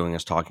all they're doing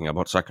is talking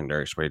about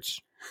secondary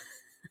suites.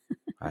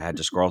 I had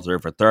to scroll through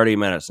for 30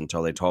 minutes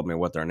until they told me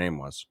what their name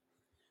was.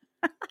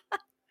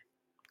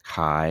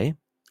 Hi,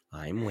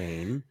 I'm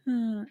Wayne.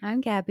 I'm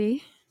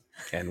Gabby.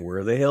 And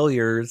we're the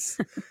Hilliers.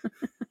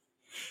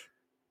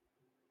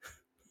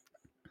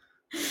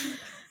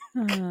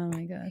 Oh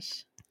my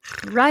gosh.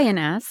 Ryan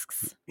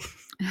asks,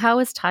 how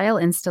is tile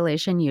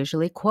installation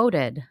usually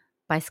quoted?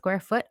 By square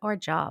foot or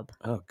job?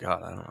 Oh,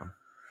 God, I don't know.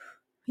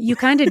 You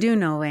kind of do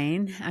know,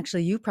 Wayne.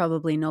 Actually, you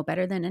probably know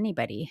better than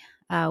anybody.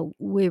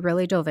 We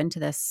really dove into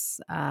this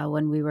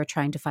when we were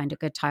trying to find a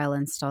good tile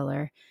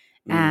installer.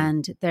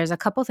 And there's a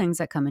couple things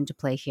that come into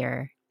play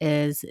here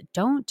is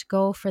don't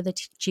go for the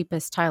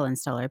cheapest tile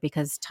installer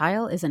because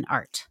tile is an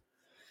art.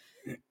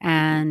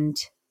 And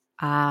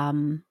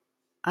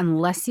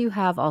unless you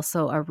have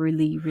also a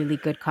really, really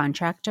good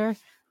contractor,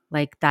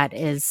 like that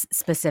is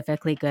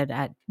specifically good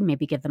at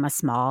maybe give them a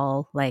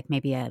small, like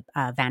maybe a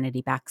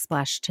vanity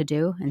backsplash to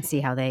do and see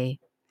how they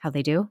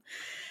do.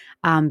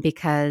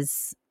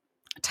 Because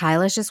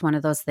tile is just one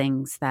of those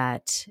things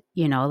that,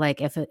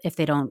 like if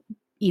they don't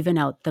even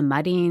out the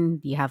mudding,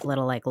 you have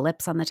little like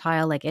lips on the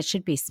tile, like it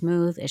should be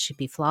smooth. It should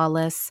be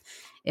flawless.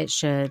 It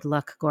should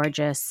look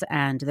gorgeous.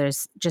 And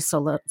there's just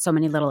so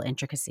many little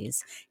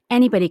intricacies.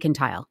 Anybody can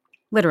tile,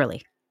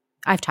 literally.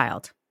 I've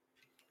tiled.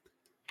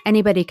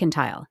 Anybody can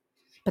tile.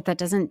 But that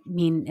doesn't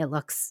mean it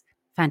looks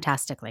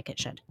fantastic like it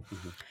should.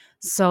 Mm-hmm.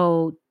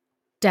 So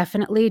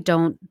definitely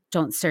don't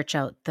search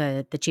out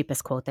the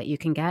cheapest quote that you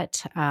can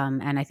get.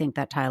 And I think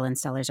that tile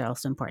installers are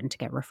also important to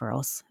get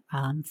referrals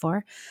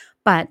for.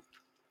 But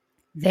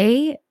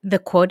the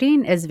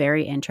quoting is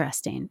very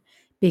interesting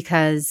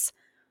because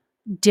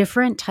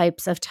different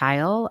types of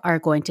tile are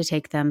going to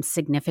take them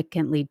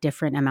significantly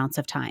different amounts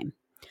of time.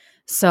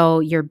 So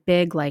your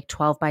big like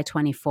 12 by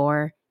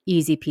 24,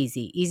 easy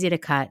peasy, easy to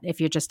cut. If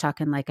you're just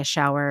talking like a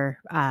shower,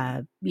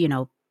 what do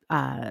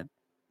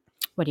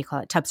you call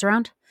it? Tub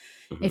surround.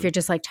 Mm-hmm. If you're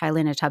just like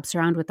tiling a tub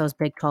surround with those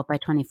big 12 by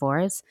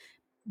 24s,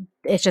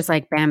 it's just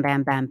like bam,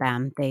 bam, bam,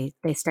 bam. They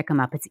stick them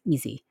up. It's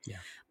easy. Yeah.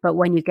 But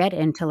when you get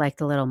into like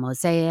the little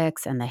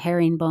mosaics and the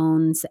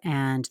herringbones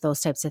and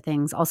those types of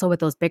things, also with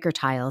those bigger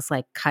tiles,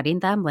 like cutting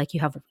them, like you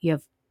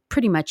have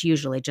pretty much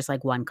usually just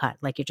like one cut,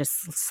 like you're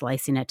just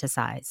slicing it to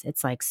size.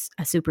 It's like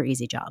a super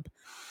easy job.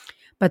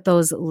 But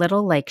those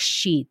little like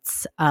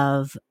sheets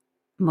of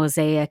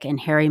mosaic and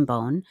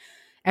herringbone,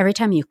 every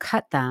time you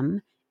cut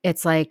them,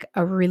 it's like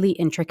a really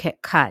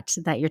intricate cut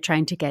that you're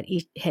trying to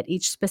hit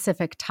each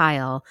specific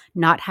tile,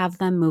 not have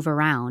them move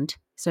around.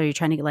 So you're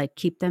trying to like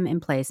keep them in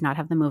place, not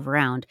have them move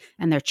around,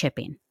 and they're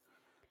chipping.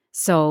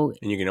 So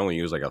And you can only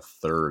use like a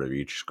third of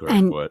each square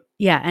foot.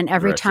 Yeah, and The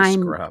rest is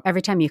scrap.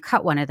 every time you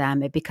cut one of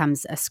them, it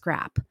becomes a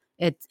scrap.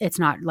 It's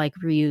not like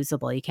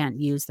reusable. You can't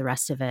use the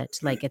rest of it.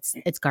 Like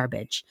it's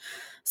garbage.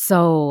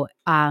 So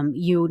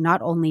you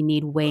not only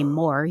need way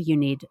more, you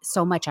need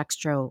so much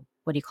extra.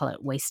 What do you call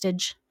it?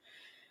 Wastage.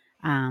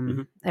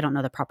 I don't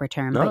know the proper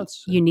term, but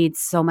you need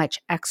so much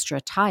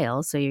extra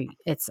tile. So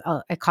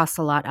it costs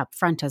a lot up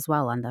front as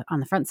well on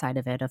the front side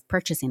of it of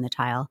purchasing the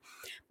tile,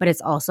 but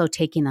it's also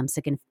taking them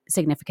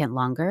significant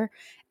longer,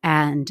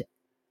 and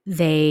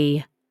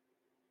they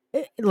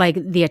like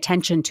the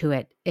attention to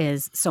it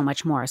is so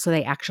much more. So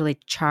they actually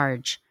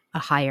charge a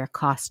higher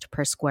cost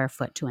per square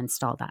foot to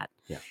install that.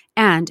 Yeah.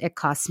 And it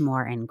costs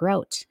more in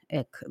grout.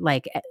 It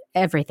like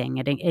everything.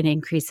 It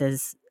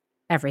increases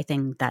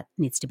everything that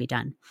needs to be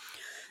done.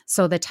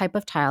 So the type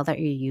of tile that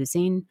you're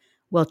using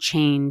will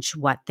change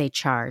what they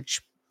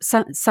charge.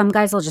 Some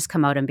guys will just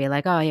come out and be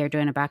like, "Oh, you're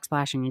doing a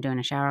backsplash and you're doing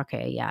a shower.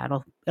 Okay, yeah,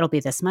 it'll be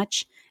this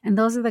much." And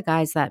those are the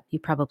guys that you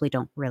probably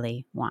don't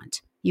really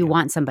want. You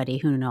want somebody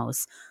who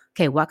knows,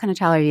 okay, what kind of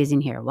tile are you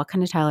using here? What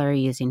kind of tile are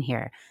you using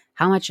here?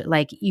 How much,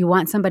 like you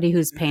want somebody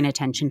who's paying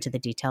attention to the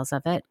details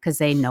of it because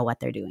they know what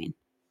they're doing.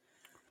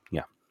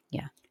 Yeah.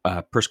 Yeah.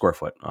 Per square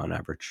foot on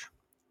average.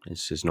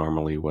 This is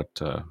normally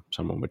what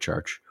someone would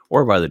charge,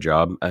 or by the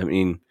job. I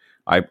mean,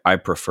 I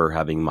prefer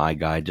having my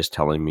guy just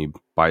telling me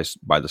by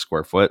the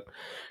square foot,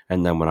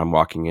 and then when I'm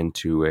walking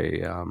into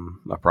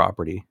a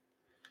property,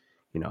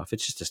 if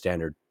it's just a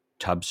standard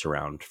tub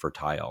surround for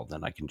tile,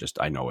 then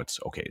I know it's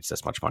okay. It's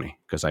this much money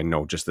because I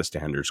know just the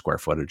standard square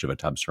footage of a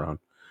tub surround.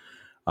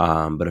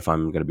 But if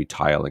I'm going to be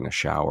tiling a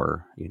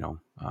shower,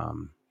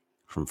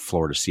 from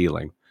floor to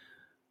ceiling,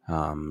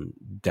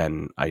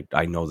 then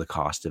I know the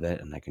cost of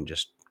it, and I can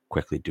just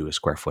quickly do a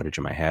square footage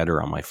in my head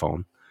or on my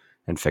phone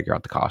and figure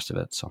out the cost of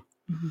it. So,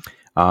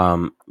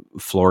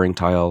 flooring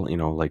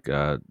tile, like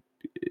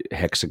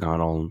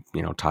hexagonal,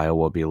 tile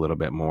will be a little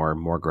bit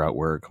more grout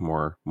work,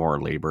 more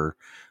labor.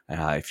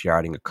 If you're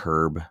adding a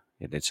curb,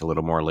 it's a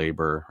little more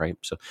labor, right?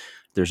 So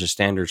there's a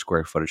standard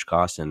square footage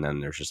cost, and then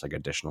there's just like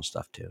additional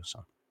stuff too.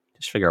 So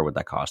just figure out what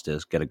that cost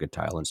is, get a good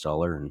tile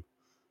installer, and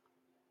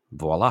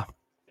voila.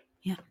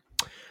 Yeah.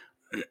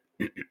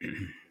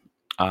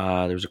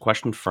 There's a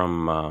question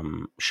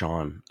from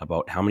Sean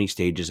about how many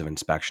stages of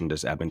inspection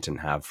does Edmonton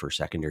have for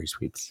secondary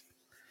suites?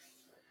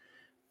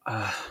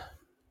 I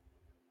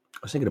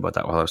was thinking about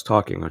that while I was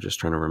talking. I was just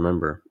trying to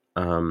remember.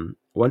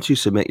 Once you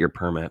submit your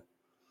permit,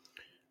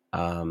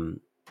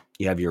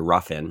 you have your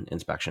rough-in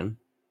inspection.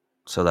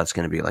 So that's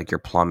going to be like your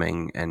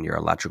plumbing and your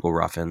electrical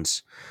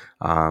rough-ins.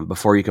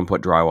 Before you can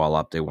put drywall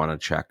up, they want to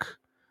check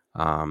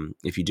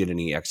if you did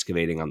any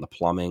excavating on the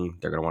plumbing.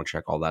 They're going to want to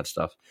check all that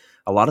stuff.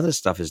 A lot of this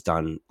stuff is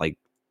done like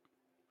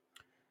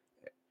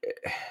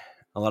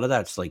a lot of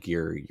that's like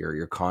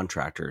your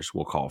contractors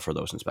will call for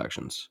those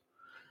inspections.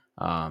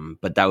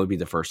 But that would be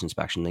the first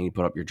inspection. Then you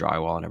put up your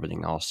drywall and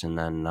everything else. And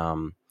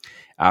then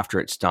after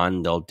it's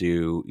done,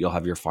 you'll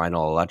have your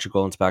final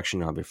electrical inspection.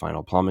 You'll have your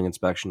final plumbing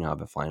inspection. You'll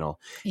have a final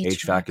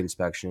HVAC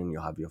inspection.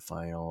 You'll have your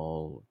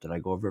final, did I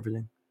go over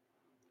everything?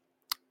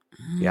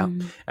 Yeah.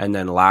 And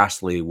then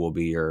lastly will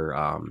be your,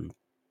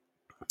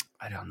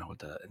 I don't know what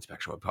the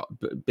inspection would call,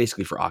 but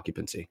basically for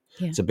occupancy.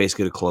 Yeah. So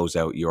basically to close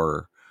out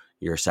your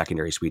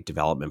secondary suite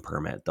development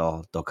permit,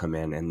 they'll come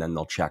in and then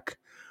they'll check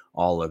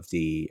all of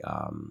the,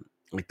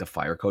 like the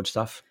fire code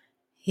stuff.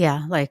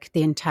 Yeah, like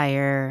the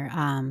entire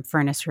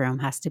furnace room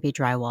has to be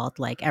drywalled,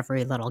 like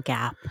every little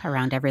gap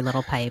around every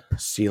little pipe.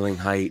 Ceiling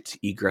height,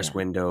 egress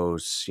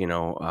windows,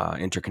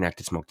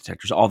 interconnected smoke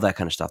detectors, all that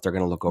kind of stuff. They're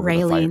going to look over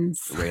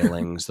railings. The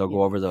railings. They'll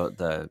go over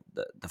the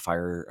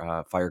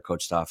fire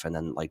code stuff, and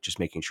then like just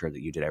making sure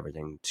that you did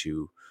everything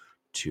to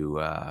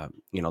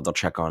they'll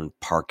check on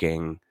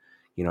parking.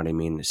 You know what I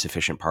mean?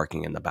 Sufficient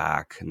parking in the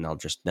back, and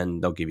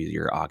they'll give you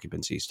your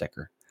occupancy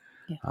sticker.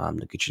 Yeah.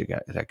 To get you to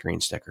get that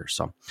green sticker.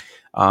 So,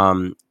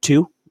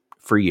 2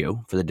 for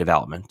you for the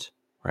development,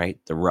 right?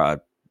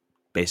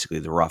 Basically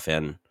the rough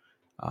in,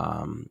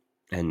 and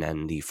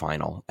then the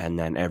final, and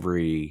then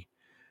every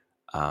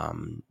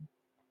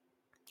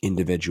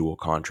individual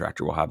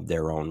contractor will have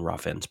their own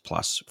rough ins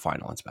plus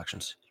final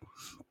inspections.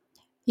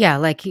 Yeah,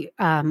 like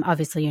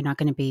obviously you're not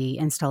going to be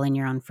installing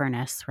your own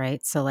furnace,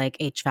 right? So like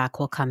HVAC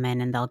will come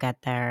in and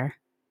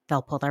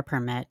they'll pull their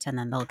permit, and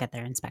then they'll get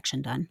their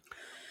inspection done.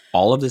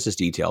 All of this is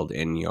detailed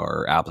in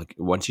your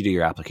once you do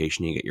your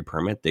application, you get your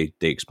permit. They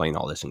explain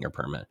all this in your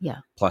permit. Yeah.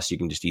 Plus, you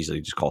can just easily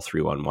just call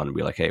 311 and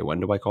be like, "Hey, when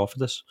do I call for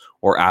this?"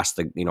 Or ask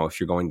if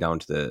you're going down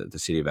to the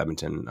city of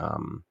Edmonton,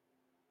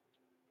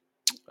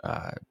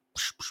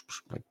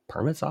 like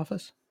permits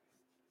office.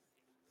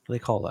 What do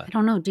they call that? I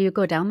don't know. Do you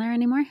go down there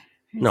anymore?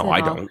 Is No, it I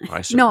all- don't. I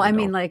No, certainly I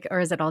mean don't. or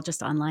is it all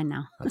just online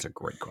now? That's a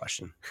great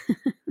question.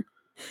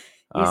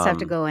 You just have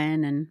to go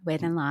in and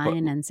wait in but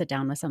line and sit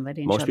down with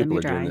somebody and most show them people your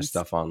are doing drawings. this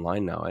stuff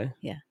online now, eh?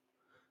 Yeah.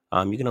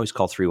 You can always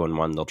call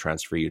 311. They'll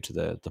transfer you to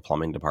the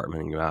plumbing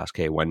department and you ask,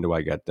 hey, when do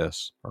I get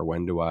this? Or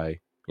when do I,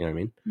 you know what I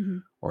mean? Mm-hmm.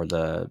 Or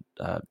the,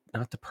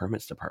 not the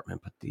permits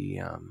department, but the,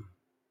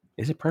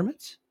 is it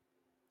permits?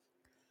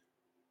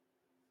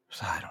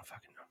 I don't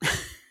fucking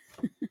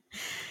know.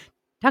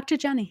 Talk to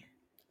Johnny.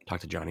 Talk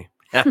to Johnny.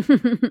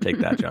 Take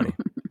that, Johnny.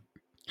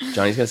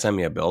 Johnny's going to send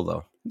me a bill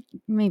though.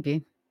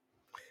 Maybe.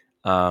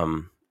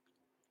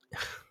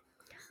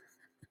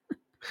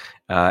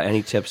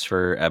 Any tips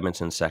for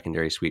Edmonton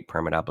secondary suite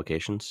permit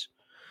applications?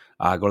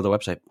 Go to the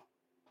website.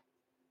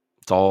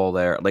 It's all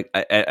there. Like,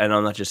 and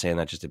I'm not just saying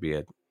that just to be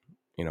a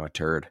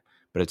turd,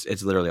 but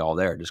it's literally all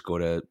there. Just go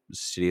to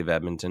City of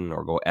Edmonton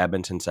or go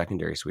Edmonton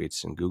Secondary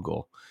Suites and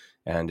Google,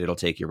 and it'll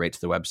take you right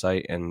to the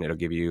website, and it'll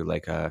give you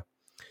like a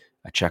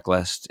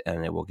checklist,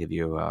 and it will give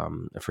you a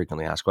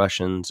frequently asked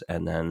questions,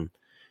 and then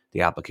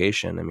the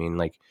application. I mean,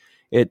 like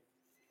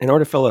in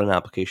order to fill out an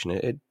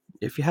application,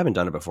 if you haven't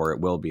done it before,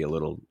 it will be a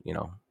little,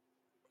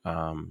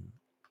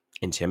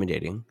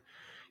 intimidating.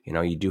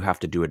 You do have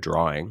to do a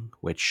drawing,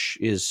 which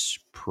is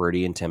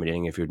pretty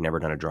intimidating if you've never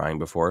done a drawing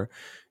before.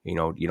 You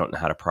don't know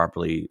how to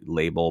properly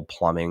label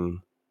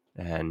plumbing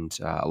and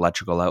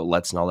electrical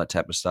outlets and all that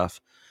type of stuff.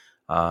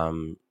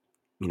 You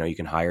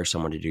can hire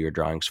someone to do your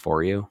drawings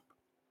for you.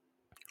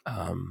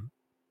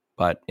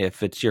 But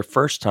if it's your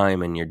first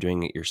time and you're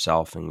doing it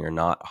yourself and you're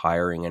not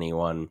hiring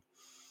anyone,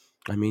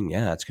 I mean,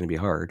 yeah, it's going to be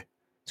hard.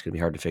 It's going to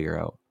be hard to figure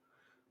out.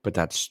 But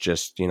that's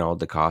just,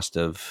 the cost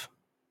of,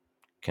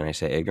 can I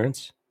say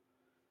ignorance?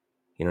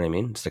 You know what I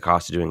mean? It's the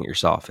cost of doing it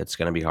yourself. It's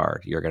going to be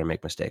hard. You're going to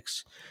make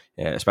mistakes,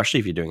 especially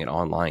if you're doing it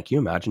online. Can you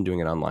imagine doing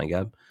it online,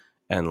 Gab?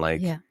 And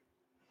Yeah.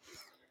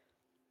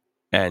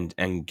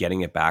 and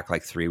getting it back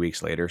like 3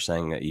 weeks later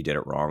saying that you did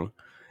it wrong?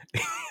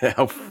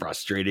 How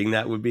frustrating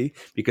that would be.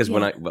 Because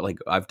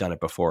I've done it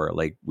before,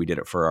 like we did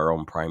it for our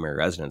own primary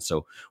residence.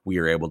 So we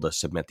were able to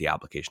submit the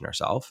application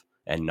ourselves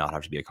and not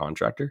have to be a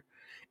contractor.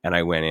 And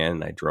I went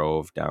in, I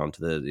drove down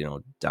to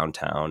the,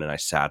 downtown, and I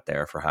sat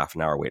there for half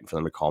an hour waiting for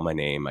them to call my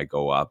name. I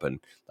go up and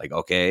like,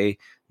 okay,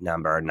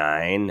 number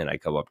 9. And I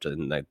go up to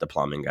the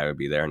plumbing guy would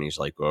be there. And he's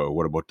like, oh,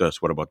 what about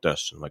this? What about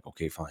this? I'm like,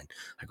 okay, fine.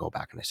 I go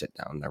back and I sit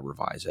down and I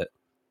revise it.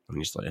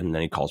 And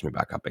then he calls me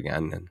back up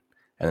again. And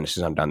then as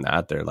soon as I'm done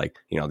that, they're like,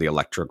 the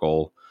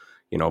electrical,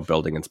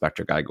 building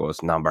inspector guy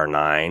goes, number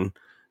 9.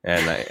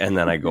 And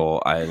then I go,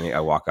 I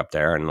walk up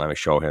there and I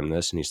show him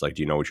this, and he's like,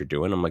 do you know what you're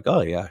doing? I'm like,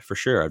 oh yeah, for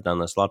sure. I've done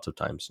this lots of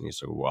times. And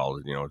he's like,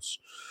 well,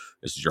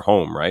 this is your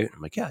home, right?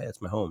 I'm like, yeah,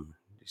 it's my home.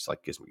 He's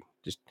like,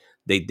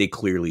 they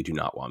clearly do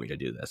not want me to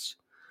do this.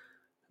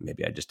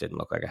 Maybe I just didn't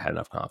look like I had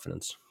enough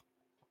confidence.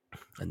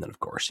 And then of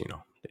course,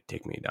 they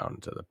take me down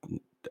to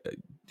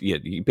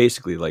you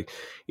basically like,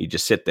 you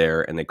just sit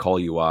there and they call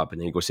you up and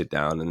then you go sit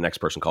down and the next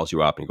person calls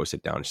you up and you go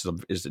sit down.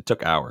 It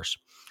took hours.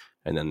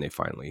 And then they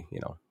finally,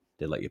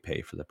 they let you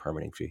pay for the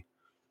permitting fee.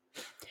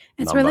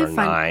 It's Number really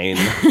fun. 9.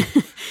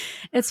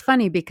 It's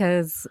funny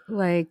because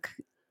like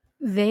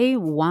they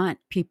want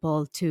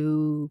people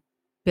to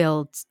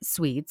build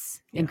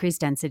suites, increase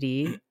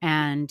density,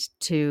 and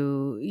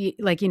to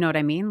like, you know what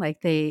I mean?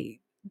 Like the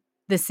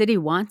city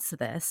wants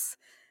this,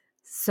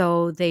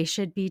 so they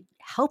should be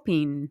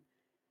helping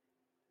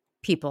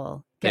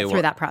people get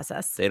through that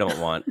process. They don't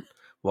want.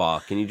 Well,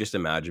 can you just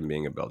imagine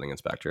being a building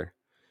inspector?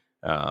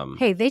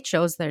 Hey, they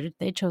chose their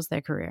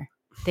career.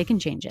 They can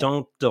change it.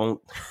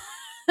 Don't.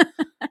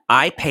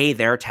 I pay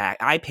their tax.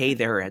 I pay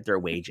their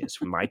wages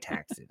from my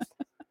taxes.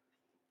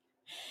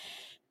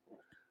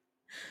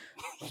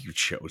 You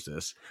chose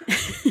this.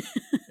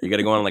 You got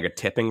to go on like a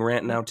tipping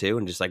rant now too,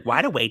 and just like,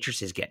 why do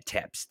waitresses get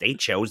tips? They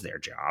chose their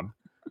job.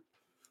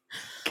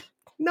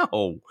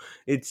 No,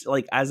 it's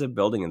like as a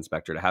building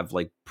inspector to have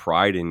like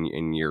pride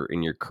in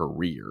your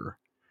career,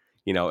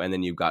 and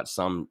then you've got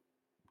some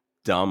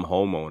dumb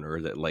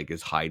homeowner that like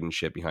is hiding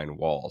shit behind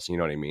walls. You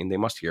know what I mean? They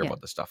must hear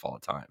about this stuff all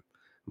the time.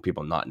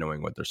 People not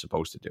knowing what they're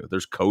supposed to do.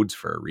 There's codes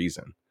for a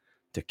reason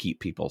to keep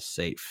people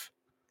safe.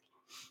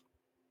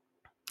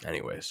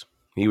 Anyways,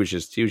 he was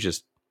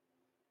just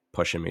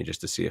pushing me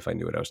just to see if I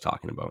knew what I was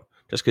talking about.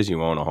 Just because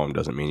you own a home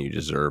doesn't mean you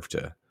deserve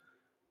to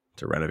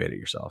renovate it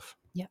yourself.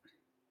 Yeah.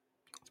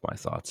 That's my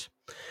thoughts.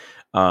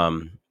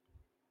 Are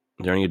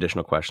there any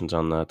additional questions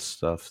on that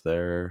stuff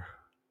there?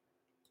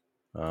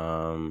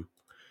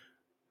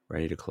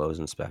 Ready to close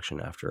inspection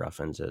after rough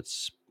ends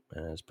as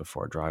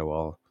before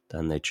drywall.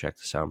 Then they check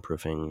the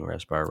soundproofing,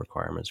 res bar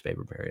requirements,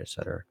 vapor barrier,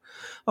 etc.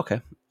 Okay.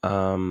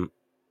 And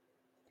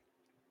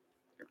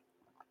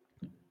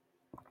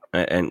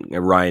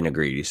Ryan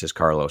agreed. He says,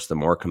 Carlos, the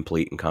more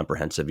complete and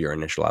comprehensive your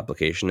initial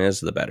application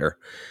is, the better.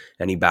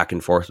 Any back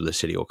and forth with the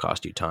city will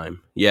cost you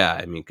time. Yeah,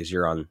 I mean, because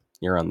you're on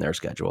their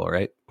schedule,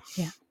 right?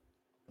 Yeah.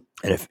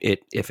 And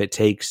if it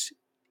takes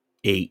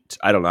 8,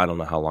 I don't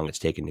know how long it's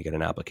taken to get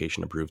an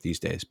application approved these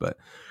days, but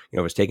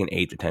if it's taken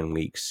 8 to 10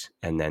 weeks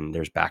and then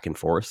there's back and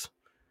forth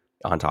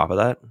on top of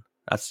that,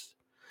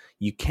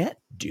 you can't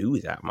do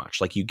that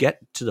much. Like you get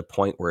to the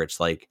point where it's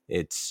like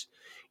it's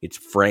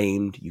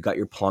framed, you got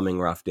your plumbing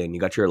roughed in, you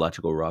got your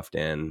electrical roughed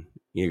in,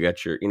 you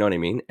got your, you know what I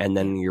mean? And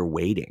then you're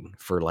waiting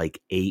for like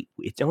it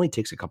only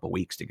takes a couple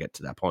weeks to get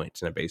to that point.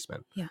 It's in a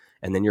basement. Yeah.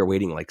 And then you're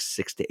waiting like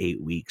 6 to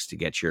 8 weeks to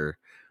get your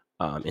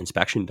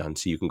inspection done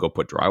so you can go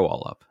put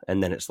drywall up.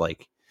 And then it's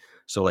like,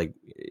 so like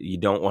you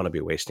don't want to be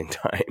wasting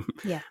time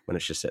when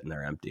it's just sitting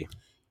there empty.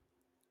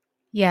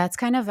 Yeah, it's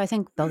kind of, I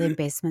think, building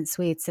basement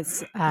suites.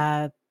 It's,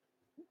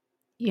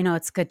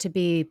 it's good to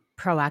be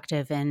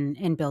proactive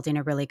in building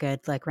a really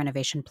good like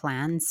renovation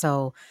plan.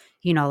 So,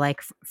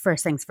 like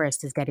first things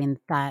first is getting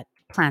that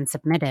plan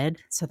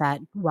submitted so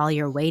that while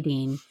you're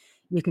waiting,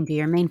 you can do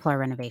your main floor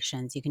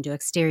renovations, you can do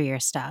exterior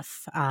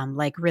stuff,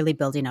 like really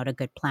building out a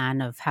good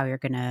plan of how you're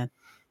going to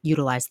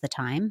utilize the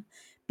time.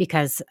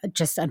 Because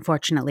just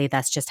unfortunately,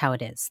 that's just how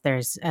it is.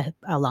 There's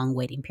a long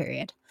waiting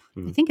period.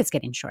 I think it's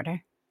getting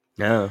shorter.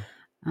 Yeah.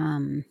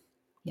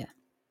 Yeah.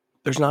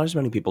 There's not as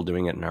many people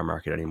doing it in our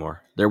market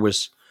anymore. There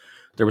was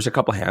a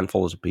couple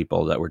handfuls of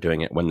people that were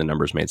doing it when the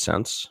numbers made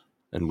sense,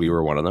 and we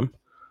were one of them.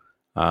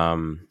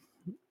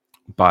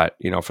 But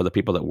for the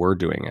people that were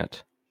doing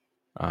it,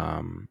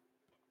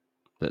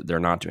 they're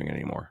not doing it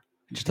anymore.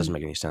 It just doesn't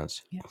make any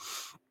sense. Yeah.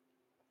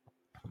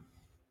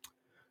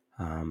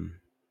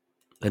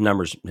 The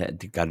numbers, got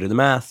to do the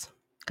math.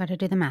 Got to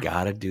do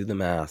the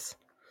math.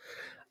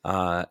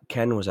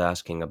 Ken was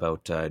asking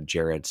about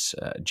Jared's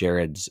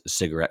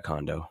cigarette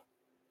condo.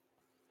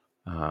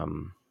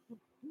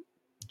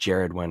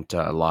 Jared went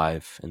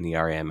live in the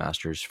REI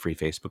Masters free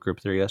Facebook group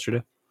there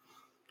yesterday.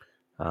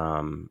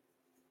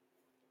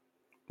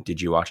 Did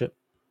you watch it?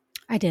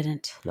 I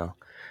didn't. No.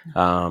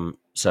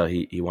 So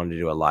he wanted to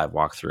do a live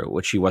walkthrough,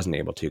 which he wasn't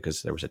able to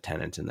because there was a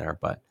tenant in there.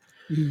 But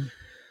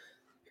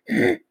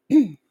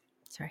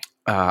sorry.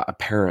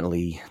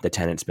 Apparently, the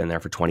tenant's been there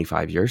for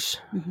 25 years.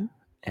 Mm-hmm.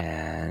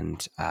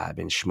 And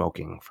been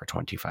smoking for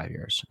 25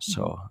 years.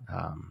 So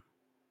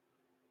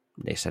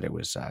they said it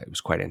was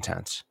quite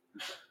intense.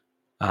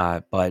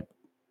 But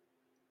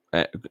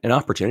an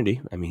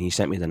opportunity. I mean, he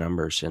sent me the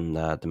numbers in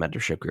the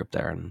mentorship group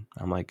there, and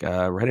I'm like,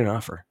 write an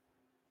offer.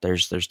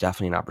 There's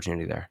definitely an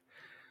opportunity there.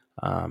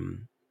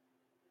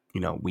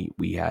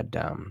 We had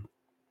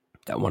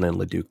that one in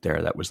Leduc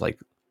there that was like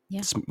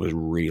was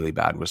really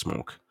bad with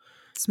smoke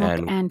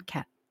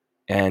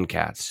and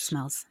cats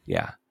smells.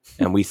 Yeah.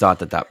 And we thought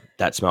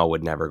that smell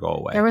would never go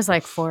away. There was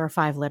like 4 or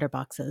 5 litter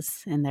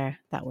boxes in there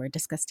that were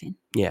disgusting.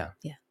 Yeah.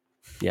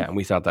 And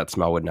we thought that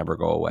smell would never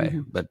go away,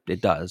 but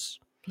it does.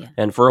 Yeah.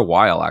 And for a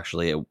while,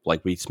 actually,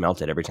 we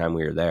smelt it every time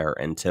we were there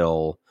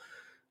until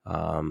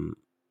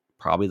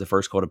probably the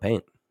first coat of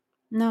paint.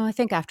 No, I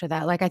think after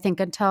that, I think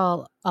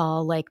until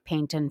all like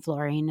paint and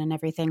flooring and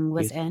everything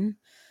was in,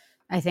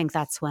 I think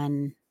that's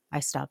when I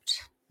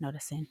stopped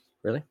noticing.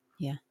 Really?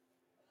 Yeah.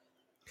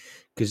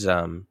 Because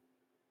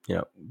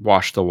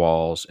wash the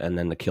walls, and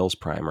then the Kills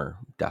primer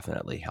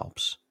definitely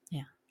helps.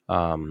 Yeah.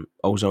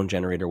 Ozone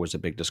generator was a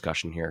big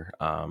discussion here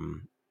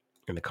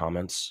in the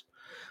comments.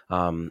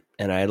 And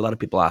I had a lot of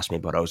people ask me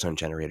about ozone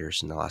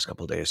generators in the last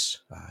couple of days.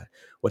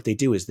 What they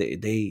do is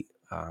they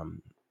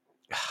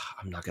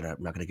I'm not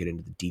gonna get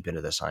into the deep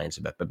into the science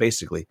of it, but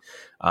basically,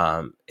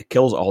 it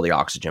kills all the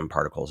oxygen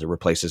particles. It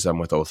replaces them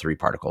with O3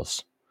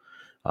 particles.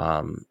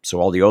 So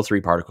all the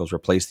O3 particles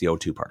replace the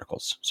O2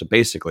 particles. So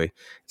basically, it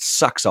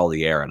sucks all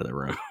the air out of the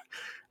room.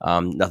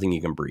 Nothing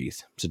you can breathe.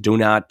 So do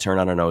not turn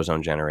on an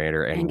ozone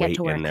generator and wait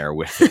in there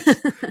with it.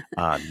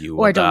 You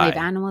will or don't die. Leave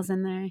animals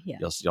in there. Yeah,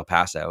 you'll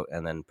pass out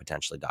and then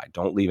potentially die.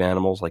 Don't leave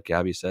animals, like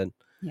Gabby said.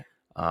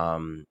 Yeah.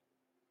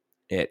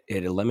 It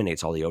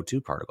eliminates all the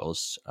O2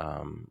 particles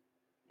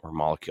or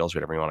molecules,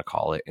 whatever you want to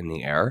call it, in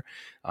the air,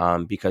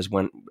 because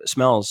when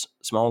smells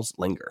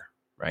linger,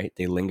 right?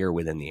 They linger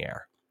within the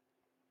air,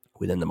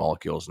 within the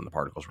molecules and the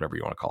particles, whatever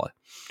you want to call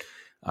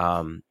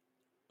it.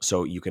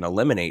 So you can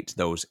eliminate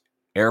those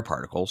air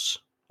particles,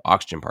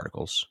 oxygen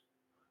particles,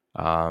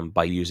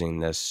 by using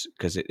this,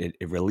 because it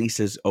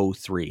releases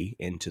O3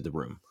 into the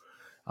room.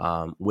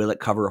 Will it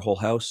cover a whole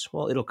house?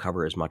 Well, it'll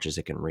cover as much as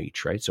it can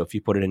reach, right? So if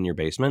you put it in your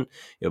basement,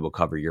 it will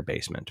cover your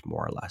basement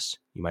more or less.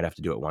 You might have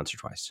to do it once or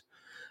twice.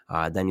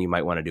 Then you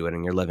might want to do it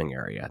in your living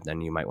area. Then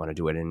you might want to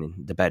do it in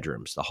the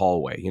bedrooms, the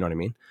hallway. You know what I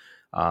mean?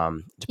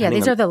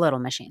 These are the little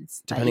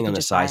machines. Depending on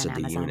the size of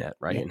the unit,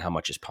 right? Yeah. And how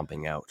much is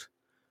pumping out.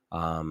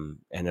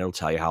 And it'll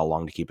tell you how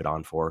long to keep it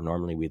on for.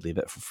 Normally we'd leave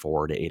it for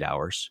 4 to 8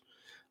 hours.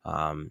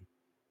 And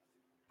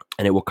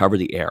it will cover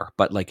the air.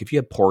 But if you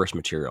have porous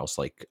materials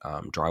like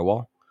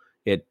drywall,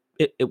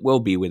 it will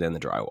be within the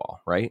drywall,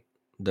 right?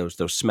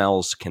 Those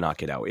smells cannot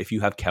get out. If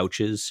you have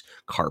couches,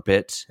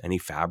 carpet, any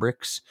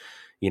fabrics,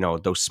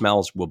 those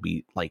smells will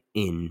be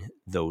in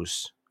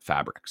those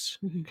fabrics.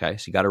 Mm-hmm. Okay.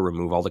 So you got to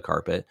remove all the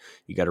carpet.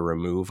 You got to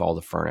remove all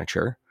the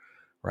furniture,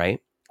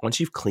 right? Once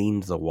you've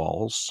cleaned the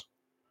walls,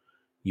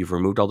 you've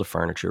removed all the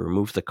furniture,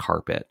 removed the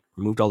carpet,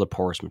 removed all the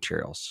porous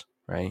materials,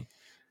 right?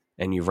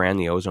 And you've ran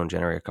the ozone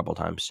generator a couple of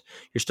times.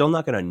 You're still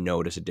not going to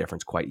notice a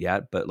difference quite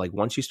yet. But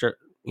once you start,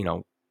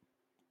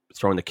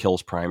 throwing the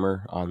Kills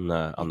primer on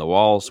the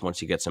walls,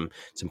 once you get some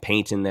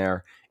paint in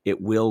there, it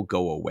will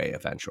go away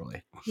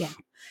eventually. Yeah.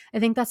 I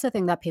think that's the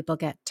thing that people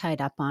get tied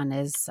up on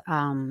is,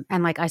 and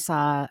like I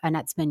saw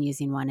Annette's been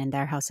using one in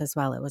their house as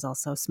well. It was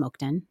also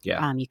smoked in.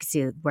 Yeah. You can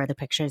see where the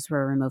pictures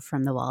were removed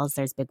from the walls.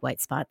 There's big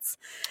white spots.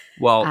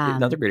 Well,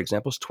 another great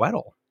example is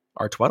Tweddle.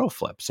 Our Tweddle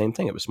flip, same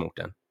thing. It was smoked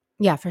in.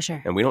 Yeah, for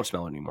sure. And we don't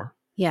smell it anymore.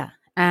 Yeah.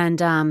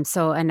 And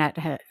so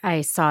Annette,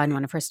 I saw in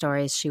one of her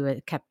stories, she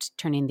kept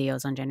turning the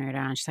ozone generator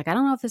on. She's like, I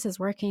don't know if this is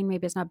working.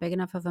 Maybe it's not big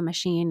enough of a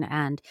machine.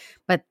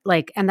 But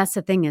that's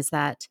the thing is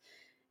that,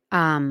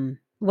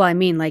 well, I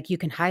mean, like you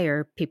can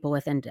hire people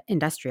with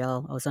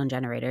industrial ozone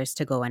generators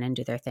to go in and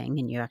do their thing,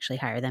 and you actually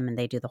hire them and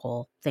they do the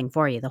whole thing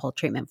for you, the whole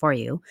treatment for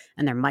you,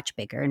 and they're much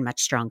bigger and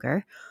much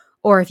stronger.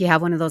 Or if you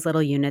have one of those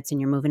little units and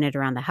you're moving it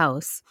around the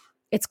house,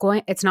 it's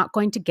not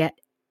going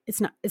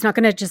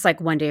to just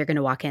like one day you're going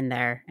to walk in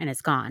there and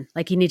it's gone.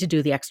 Like you need to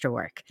do the extra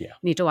work. Yeah.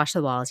 You need to wash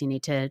the walls. You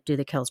need to do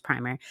the Kills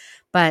primer.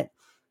 But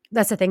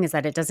that's the thing is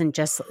that it doesn't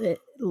just,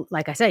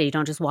 like I said, you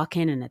don't just walk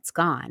in and it's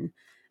gone.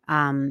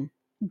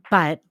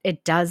 But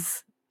it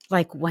does,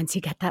 like once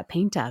you get that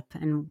paint up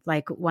and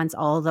like once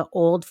all the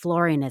old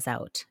flooring is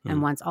out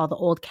and once all the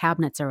old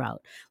cabinets are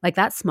out, like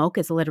that smoke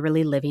is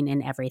literally living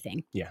in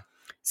everything. Yeah.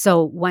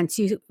 So once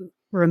you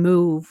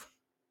remove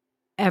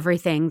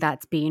everything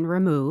that's being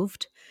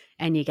removed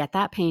and you get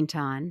that paint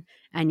on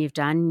and you've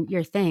done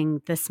your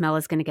thing, the smell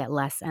is going to get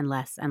less and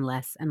less and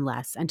less and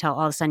less until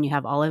all of a sudden you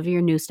have all of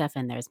your new stuff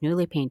in there. It's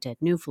newly painted,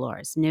 new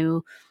floors,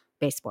 new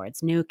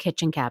baseboards, new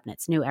kitchen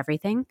cabinets, new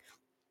everything.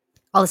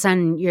 All of a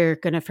sudden you're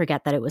going to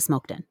forget that it was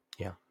smoked in.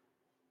 Yeah.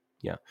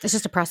 Yeah. It's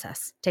just a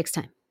process. It takes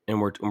time.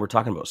 And we're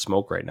talking about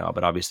smoke right now,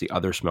 but obviously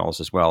other smells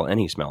as well.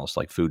 Any smells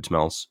like food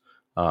smells,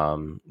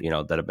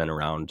 that have been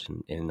around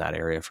in that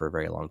area for a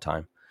very long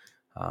time.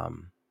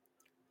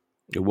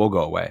 It will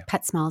go away.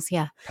 Pet smells,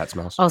 yeah. Pet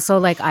smells. Also,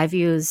 like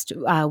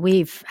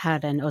we've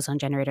had an ozone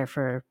generator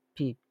for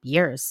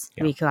years.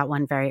 Yeah. We got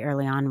one very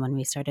early on when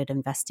we started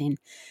investing.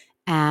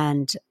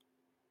 And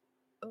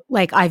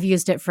like I've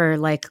used it for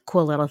like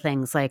cool little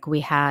things. Like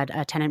we had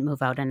a tenant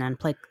move out and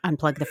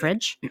unplug the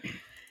fridge.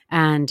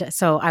 And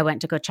so I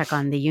went to go check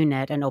on the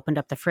unit and opened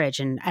up the fridge.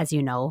 And as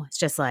you know, it's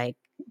just like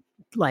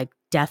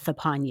death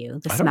upon you.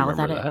 The smell don't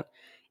remember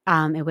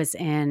that it was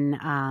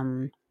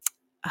in,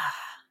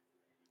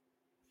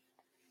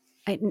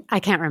 I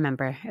can't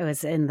remember. It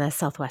was in the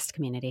Southwest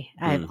community.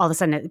 All of a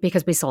sudden,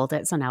 because we sold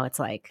it, so now it's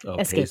like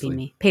escaping Paisley.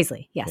 me.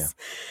 Paisley, yes.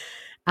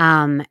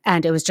 Yeah.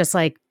 And it was just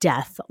like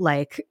death.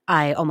 Like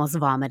I almost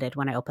vomited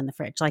when I opened the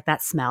fridge. Like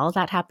that smell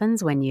that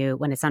happens when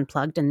it's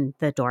unplugged and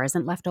the door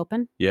isn't left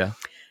open. Yeah.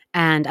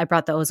 And I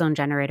brought the ozone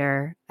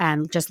generator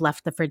and just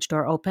left the fridge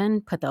door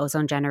open, put the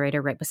ozone generator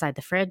right beside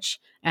the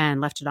fridge and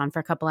left it on for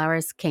a couple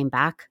hours, came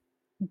back,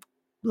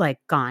 like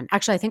gone.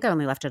 Actually, I think I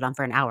only left it on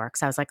for an hour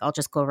because I was like, I'll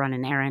just go run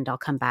an errand. I'll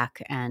come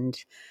back and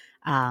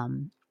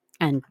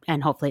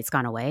hopefully it's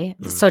gone away.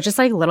 Mm. So just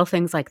like little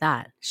things like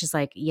that. It's just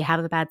like you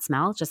have a bad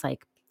smell, just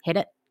like hit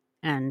it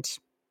and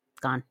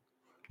gone.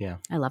 Yeah.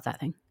 I love that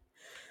thing.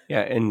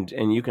 Yeah.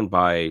 And you can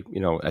buy,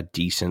 a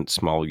decent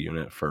small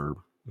unit for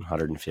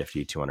 $150,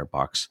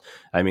 $200.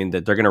 I mean,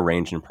 that they're going to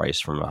range in price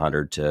from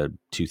 $100 to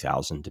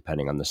 $2,000,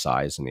 depending on the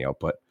size and the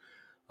output.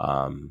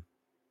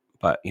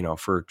 But,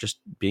 for just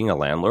being a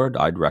landlord,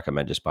 I'd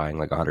recommend just buying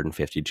like $150,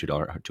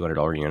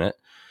 $200 unit.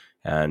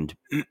 And,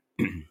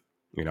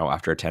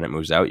 after a tenant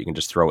moves out, you can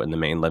just throw it in the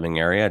main living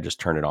area, just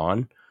turn it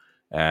on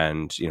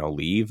and,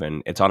 leave.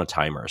 And it's on a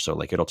timer. So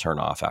like it'll turn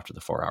off after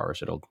the 4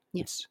 hours. It'll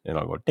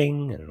go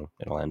ding and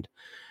it'll end.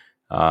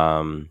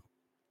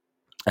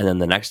 And then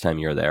the next time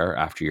you're there,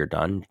 after you're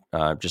done,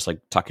 just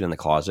like tuck it in the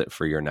closet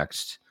for your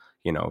next,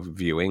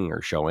 viewing or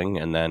showing.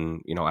 And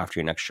then, after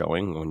your next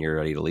showing, when you're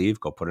ready to leave,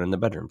 go put it in the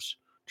bedrooms.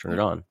 Turn it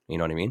on. You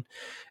know what I mean?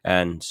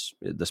 And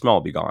the smell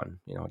will be gone.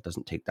 It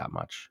doesn't take that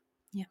much.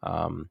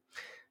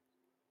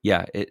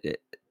 Yeah. It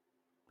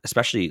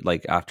especially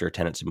like after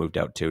tenants have moved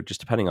out too,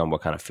 just depending on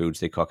what kind of foods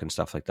they cook and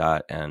stuff like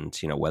that. And,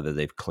 whether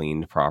they've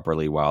cleaned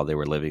properly while they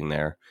were living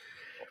there.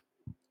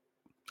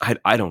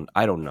 I don't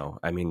know.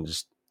 I mean,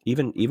 just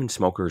even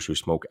smokers who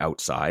smoke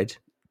outside,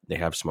 they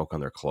have smoke on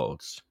their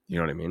clothes. You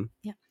know what I mean?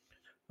 Yeah.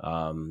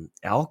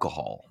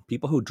 Alcohol.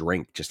 People who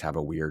drink just have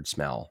a weird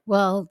smell.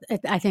 Well,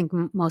 I think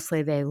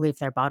mostly they leave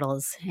their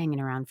bottles hanging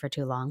around for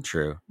too long.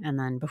 True. And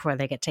then before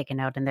they get taken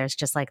out, and there's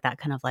just like that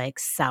kind of like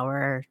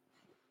sour.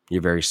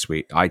 You're very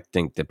sweet. I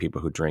think that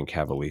people who drink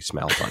heavily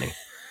smell funny.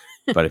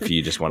 But if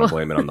you just want to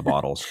blame it on the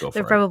bottles, go for it.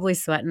 They're probably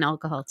sweating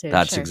alcohol too.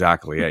 That's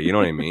exactly it. You know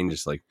what I mean?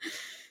 Just like,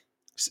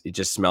 it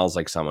just smells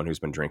like someone who's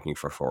been drinking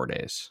for 4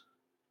 days.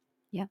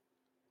 Yeah.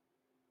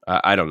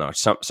 I don't know.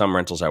 Some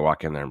rentals I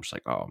walk in there, I'm just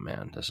like, oh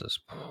man, this is.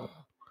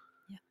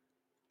 Yeah.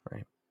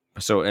 Right.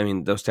 So, I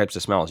mean, those types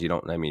of smells, you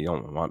don't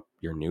want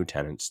your new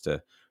tenants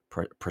to,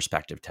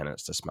 prospective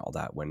tenants to smell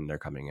that when they're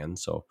coming in.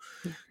 So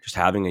just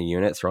having a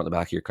unit, throw it in the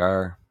back of your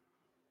car,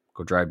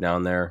 go drive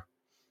down there,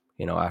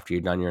 after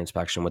you've done your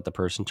inspection with the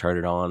person, turn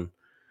it on.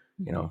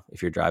 Mm-hmm.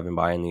 If you're driving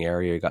by in the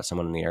area, you got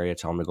someone in the area,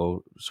 tell them to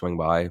go swing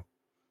by,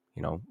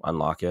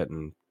 unlock it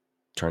and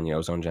turn the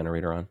ozone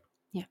generator on.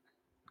 Yeah.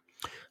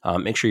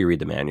 Make sure you read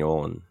the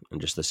manual and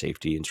just the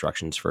safety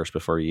instructions first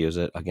before you use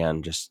it.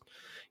 Again, just,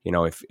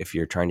 if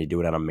you're trying to do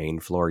it on a main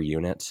floor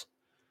unit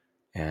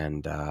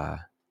and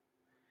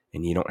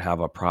you don't have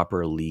a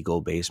proper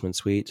legal basement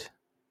suite,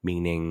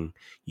 meaning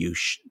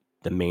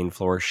the main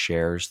floor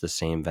shares the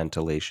same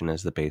ventilation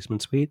as the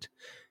basement suite,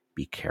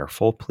 be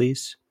careful,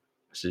 please.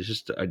 I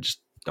just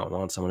don't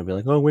want someone to be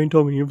like, oh, Wayne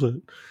told me to use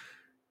it.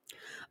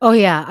 Oh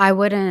yeah, I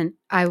wouldn't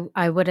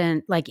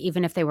like,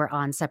 even if they were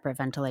on separate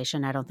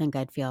ventilation, I don't think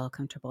I'd feel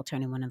comfortable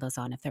turning one of those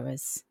on if there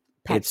was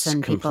pets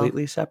and people. It's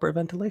completely separate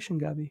ventilation,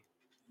 Gabby.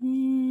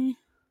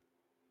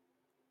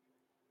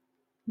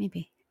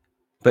 Maybe.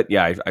 But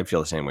yeah, I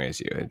feel the same way as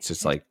you. It's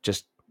just like,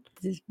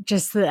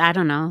 I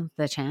don't know,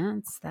 the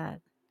chance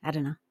that, I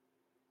don't know.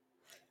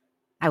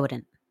 I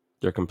wouldn't.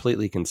 They're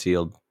completely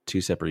concealed, 2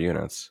 separate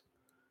units.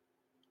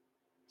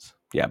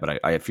 Yeah,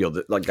 but I feel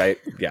that, like,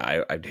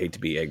 I'd hate to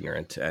be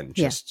ignorant and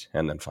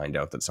and then find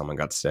out that someone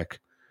got sick.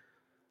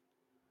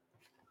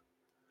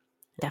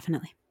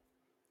 Definitely.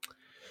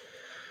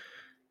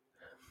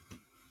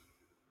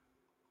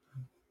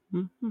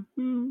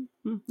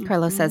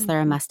 Carlos says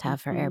they're a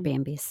must-have for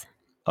Airbnbs.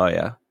 Oh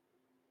yeah.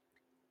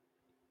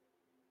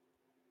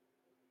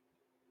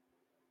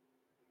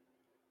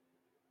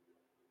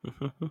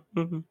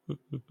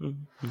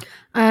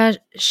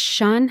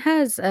 Sean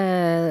has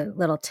a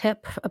little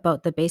tip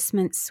about the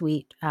basement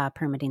suite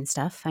permitting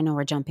stuff. I know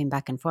we're jumping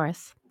back and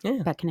forth,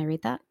 but can I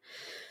read that?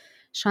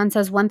 Sean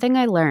says, one thing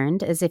I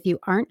learned is if you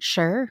aren't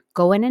sure,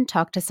 go in and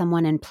talk to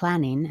someone in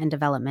planning and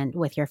development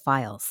with your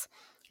files.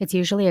 It's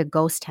usually a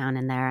ghost town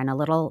in there, and a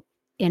little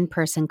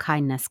in-person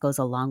kindness goes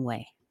a long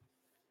way.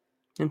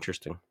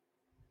 Interesting.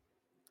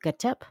 Good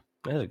tip.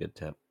 That is a good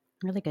tip.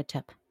 Really good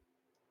tip.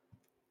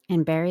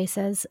 And Barry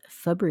says,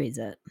 Febreze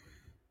it.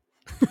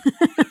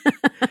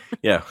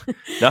 Yeah,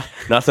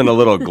 nothing a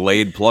little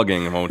Glade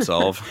plugging won't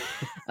solve.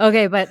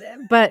 Okay,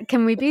 but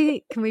can we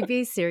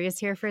be serious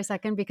here for a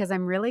second? Because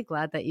I'm really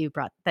glad that you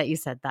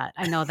said that.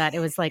 I know that it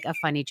was like a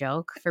funny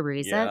joke,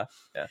 Febreze it.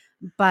 Yeah.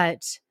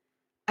 But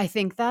I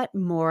think that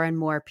more and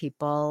more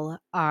people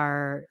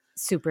are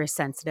super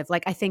sensitive.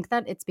 Like, I think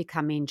that it's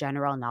becoming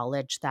general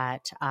knowledge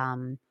that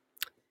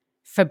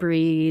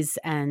Febreze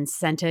and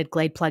scented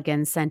Glade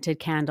plugins, scented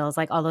candles,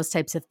 like all those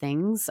types of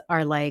things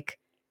are like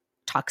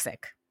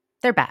toxic.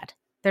 They're bad.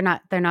 They're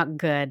not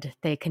good.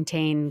 They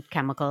contain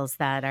chemicals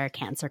that are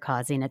cancer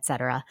causing,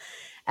 etc.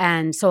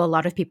 And so a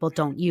lot of people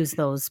don't use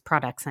those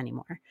products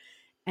anymore.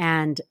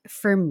 And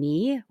for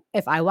me,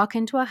 if I walk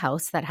into a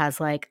house that has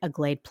like a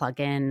Glade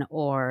plug-in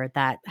or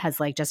that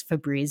has like just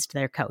Febrezed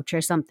their couch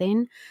or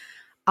something,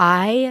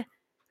 I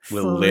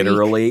will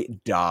literally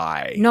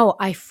die. No,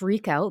 I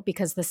freak out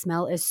because the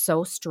smell is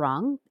so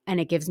strong and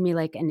it gives me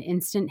like an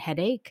instant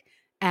headache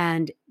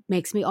and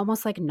makes me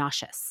almost like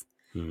nauseous.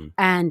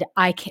 And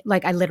I can't,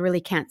 like, I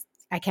literally can't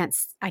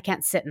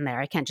sit in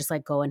there. I can't just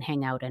like go and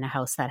hang out in a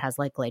house that has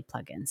like Glade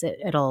plugins.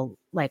 It'll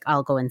like,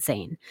 I'll go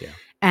insane. Yeah.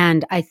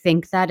 And I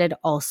think that it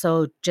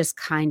also just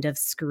kind of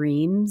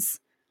screams,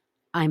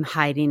 I'm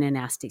hiding a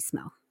nasty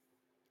smell.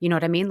 You know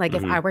what I mean? Like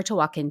if I were to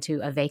walk into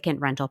a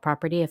vacant rental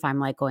property, if I'm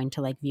like going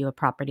to like view a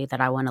property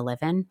that I want to live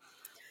in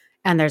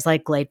and there's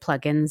like Glade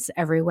plugins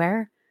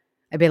everywhere,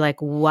 I'd be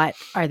like, what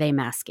are they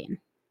masking?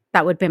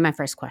 That would be my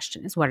first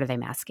question, is what are they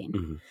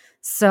masking?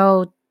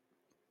 So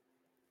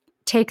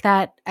take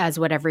that as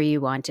whatever you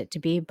want it to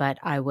be, but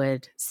I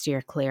would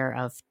steer clear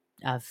of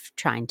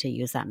trying to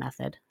use that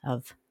method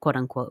of quote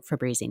unquote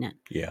Febrezing it.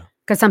 Yeah.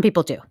 Because some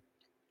people do.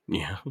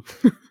 Yeah.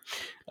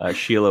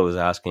 Sheila was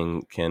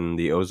asking, can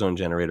the ozone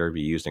generator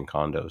be used in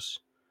condos?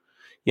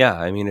 Yeah.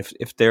 I mean,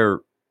 if they're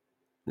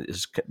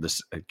this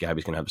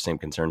Gabby's going to have the same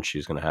concern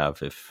she's going to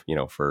have if,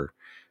 for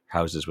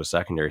houses with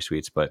secondary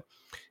suites, but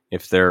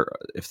if they're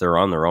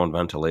on their own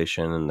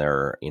ventilation and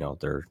they're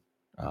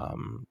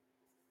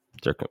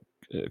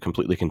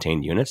completely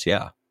contained units,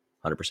 yeah,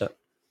 100%.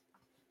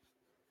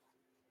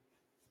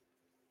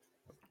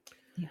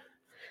 Yeah.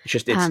 It's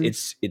just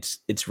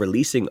it's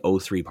releasing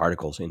O3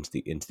 particles into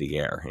the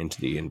air, into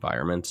the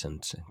environment,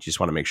 and you just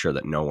want to make sure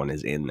that no one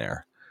is in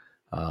there.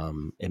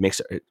 It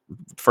makes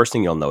first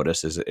thing you'll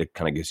notice is it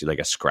kind of gives you like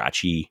a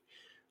scratchy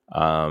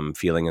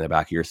feeling in the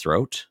back of your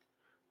throat.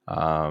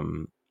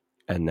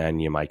 And then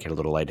you might get a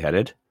little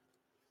lightheaded.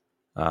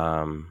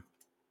 And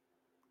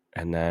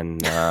then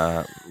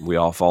we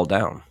all fall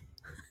down.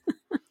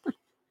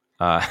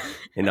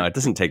 It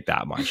doesn't take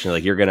that much.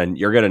 Like you're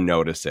gonna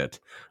notice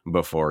it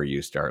before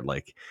you start.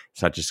 Like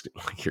it's not just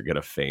like you're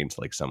gonna faint.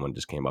 Like someone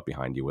just came up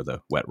behind you with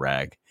a wet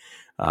rag.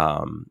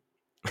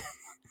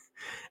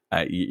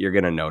 You're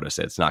gonna notice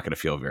it. It's not gonna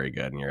feel very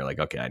good, and you're like,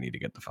 okay, I need to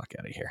get the fuck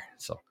out of here.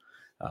 So,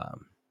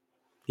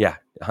 yeah,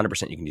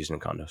 100% you can use it in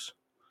condos.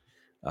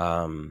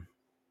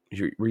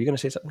 Were you gonna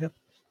say something, Gab?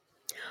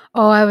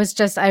 Oh, I was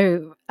just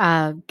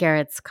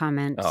Garrett's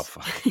comment. Oh,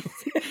 fuck.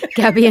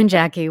 Gabby and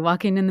Jackie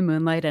walking in the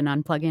moonlight and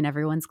unplugging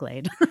everyone's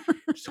Glade.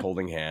 Just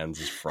holding hands,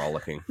 just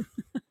frolicking.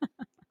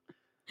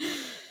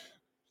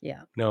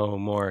 Yeah. No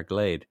more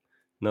Glade.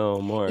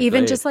 No more.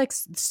 Even Glade. just like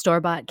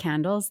store-bought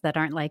candles that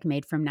aren't like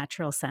made from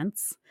natural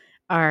scents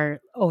are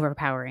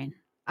overpowering.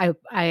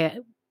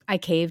 I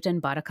caved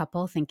and bought a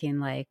couple thinking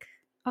like,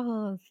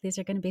 oh, these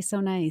are going to be so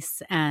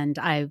nice. And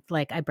I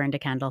burned a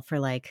candle for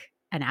like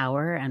an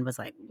hour and was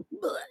like,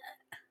 "Bleh,"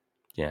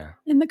 Yeah.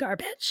 in the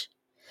garbage.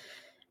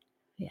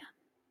 Yeah.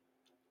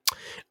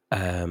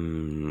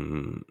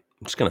 I'm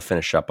just going to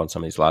finish up on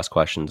some of these last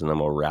questions and then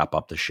we'll wrap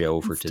up the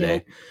show for Let's do today.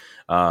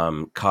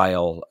 it.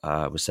 Kyle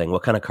was saying,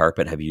 what kind of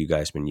carpet have you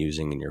guys been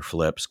using in your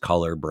flips,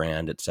 color,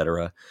 brand,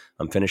 etc.?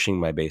 I'm finishing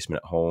my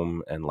basement at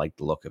home and like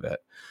the look of it.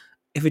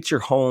 If it's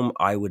your home,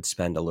 I would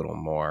spend a little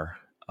more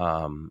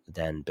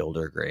than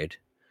builder grade.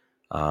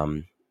 I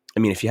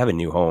mean, if you have a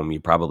new home, you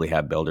probably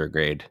have builder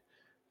grade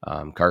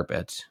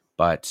carpets,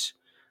 but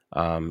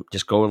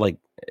just go like,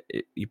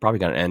 you probably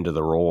got an end of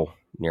the roll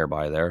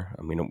nearby there.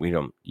 I mean, we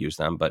don't use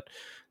them, but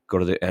go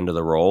to the end of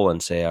the roll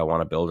and say, I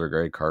want a builder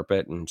grade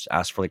carpet, and just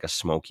ask for like a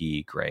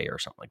smoky gray or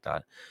something like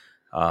that.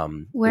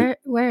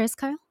 Where is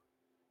Kyle?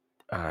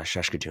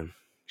 Saskatoon.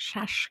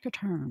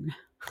 Saskatoon.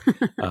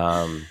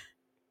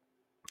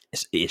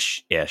 It's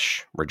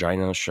ish.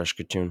 Regina,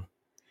 Saskatoon.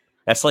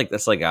 That's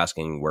like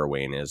asking where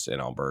Wayne is in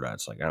Alberta.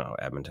 It's like, I don't know,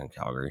 Edmonton,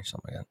 Calgary,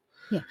 something like that.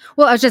 Yeah.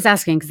 Well, I was just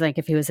asking because, like,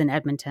 if he was in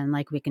Edmonton,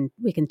 like, we can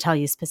tell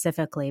you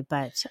specifically,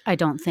 but I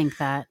don't think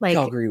that, like,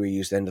 Calgary, we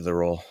used end of the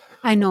roll.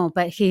 I know,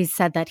 but he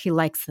said that he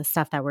likes the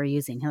stuff that we're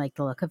using. He liked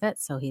the look of it,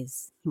 so he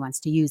wants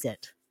to use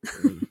it.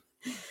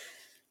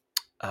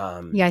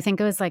 Yeah, I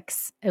think it was like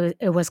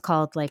it was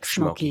called like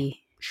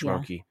smoky.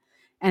 Yeah.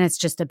 And it's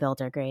just a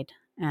builder grade.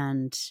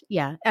 And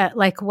yeah,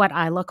 like what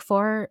I look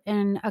for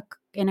in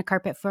a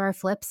carpet for our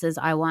flips is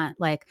I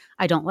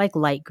don't like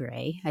light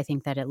gray. I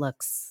think that it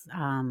looks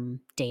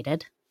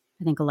dated.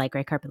 I think a light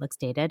gray carpet looks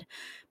dated,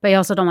 but I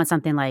also don't want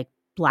something like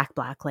black,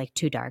 like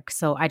too dark.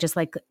 So I just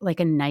like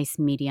a nice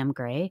medium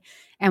gray.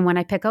 And when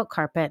I pick out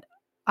carpet,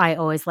 I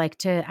always like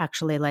to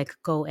actually like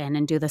go in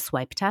and do the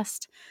swipe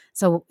test.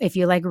 So if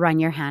you like run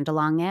your hand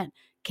along it,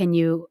 can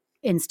you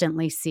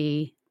instantly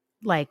see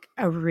like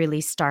a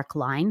really stark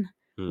line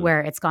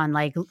where it's gone,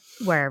 like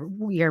where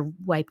you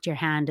wiped your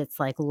hand, it's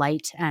like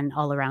light, and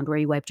all around where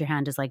you wiped your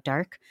hand is like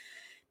dark?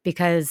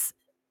 Because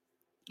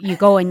you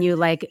go and you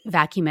like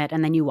vacuum it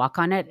and then you walk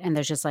on it and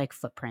there's just like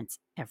footprints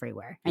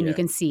everywhere and you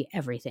can see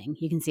everything.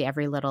 You can see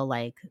every little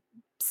like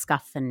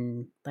scuff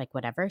and like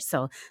whatever.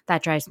 So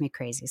that drives me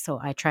crazy. So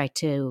I try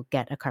to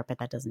get a carpet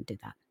that doesn't do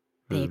that.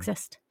 They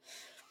exist.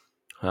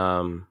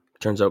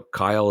 Turns out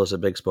Kyle is a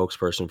big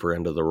spokesperson for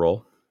end of the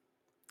roll.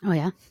 Oh,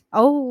 yeah.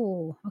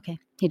 Oh, okay.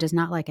 He does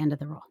not like end of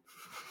the roll.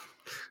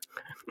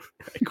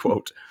 I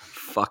quote,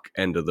 fuck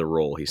end of the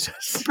roll, he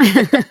says.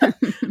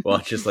 Well,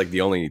 it's just like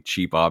the only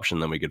cheap option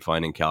that we could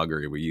find in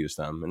Calgary. We used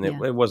them, and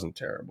it wasn't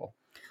terrible.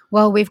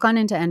 Well, we've gone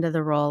into end of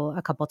the roll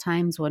a couple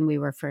times when we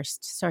were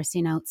first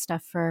sourcing out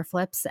stuff for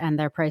flips, and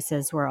their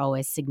prices were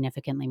always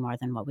significantly more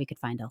than what we could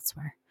find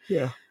elsewhere.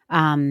 Yeah.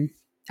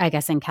 I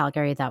guess in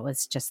Calgary, that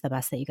was just the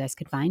best that you guys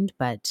could find.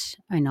 But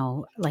I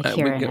know, like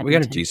here we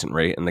got a decent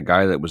rate, and the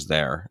guy that was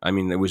there, I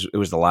mean, it was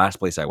the last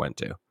place I went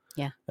to.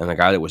 Yeah. And the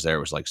guy that was there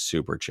was like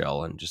super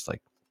chill and just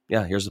like,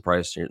 yeah, here's the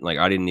price. Like,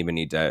 I didn't even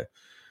need to,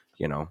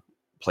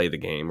 play the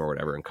game or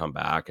whatever and come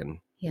back and,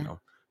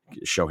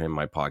 show him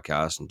my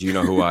podcast and do you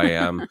know who I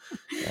am?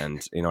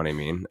 And you know what I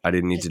mean? I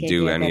didn't need to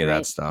do any of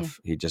that stuff.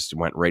 Yeah. He just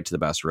went right to the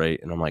best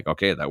rate. And I'm like,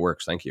 okay, that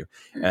works. Thank you.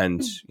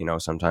 And,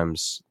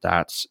 sometimes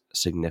that's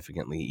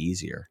significantly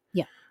easier.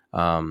 Yeah.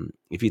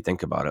 If you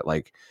think about it,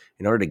 like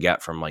in order to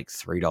get from like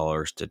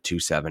 $3 to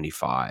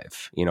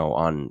 $275,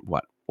 on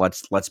what,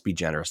 let's be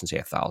generous and say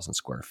 1,000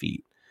 square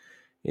feet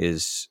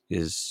is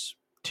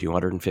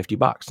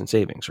 $250 in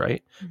savings,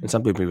 right? Mm-hmm. And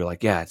some people be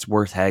like, yeah, it's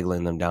worth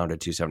haggling them down to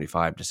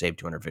 $275 to save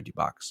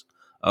 $250.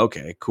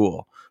 Okay,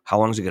 cool. How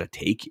long is it going to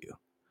take you?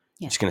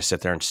 Yeah. Just going to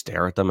sit there and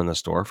stare at them in the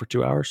store for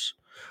 2 hours?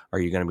 Are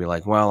you going to be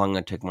like, well, I'm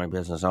going to take my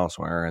business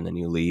elsewhere, and then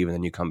you leave, and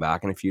then you come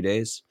back in a few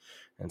days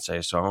and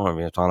say, so have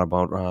you thought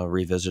about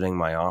revisiting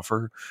my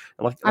offer?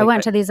 I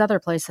went to these other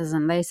places,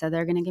 and they said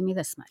they're going to give me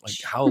this much.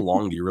 Like, how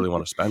long do you really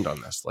want to spend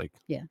on this? Like,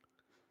 yeah,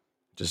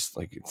 just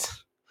like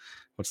it's.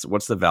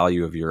 What's the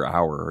value of your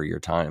hour or your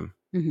time?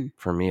 Mm-hmm.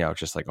 For me, I was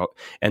just like, oh.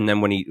 And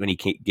then when he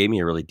gave me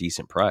a really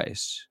decent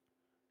price,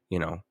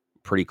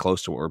 pretty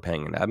close to what we're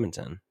paying in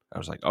Edmonton, I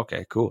was like,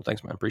 okay, cool,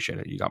 thanks, man, appreciate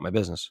it. You got my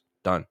business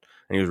done,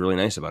 and he was really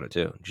nice about it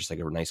too, just like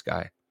a nice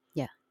guy.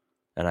 Yeah.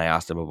 And I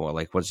asked him about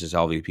like, what's his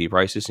LVP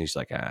prices, and he's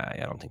like, I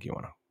don't think you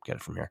want to get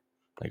it from here.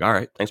 Like, all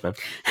right, thanks, man.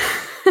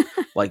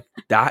 Like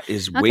that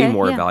is way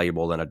more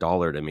valuable than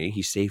 $1 to me.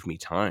 He saved me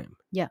time.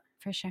 Yeah,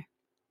 for sure.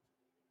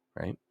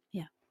 Right.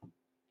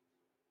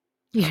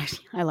 Yeah,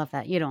 I love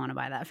that. You don't want to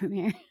buy that from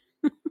here.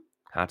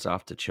 Hats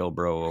off to Chill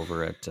Bro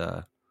over at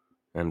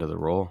End of the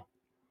Roll.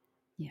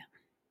 Yeah.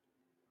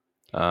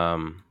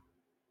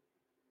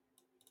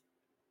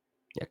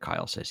 Yeah,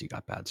 Kyle says he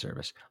got bad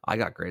service. I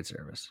got great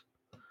service.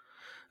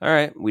 All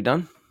right, we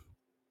done?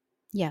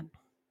 Yeah,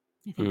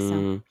 I think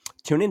so.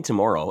 Tune in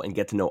tomorrow and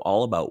get to know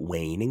all about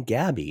Wayne and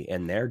Gabby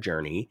and their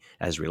journey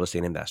as real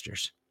estate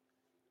investors.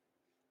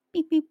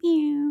 Beep, beep,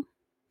 beep.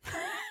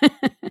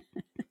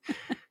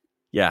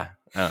 Yeah,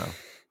 I don't know.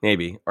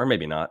 Maybe, or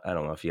maybe not. I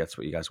don't know if that's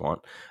what you guys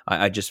want.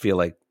 I just feel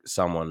like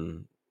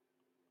someone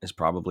is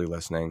probably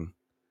listening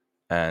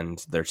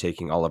and they're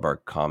taking all of our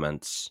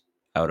comments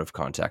out of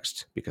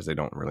context because they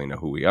don't really know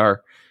who we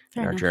are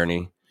Fair in our enough.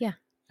 journey. Yeah.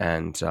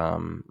 And I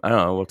don't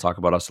know. We'll talk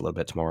about us a little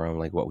bit tomorrow and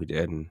like what we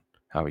did and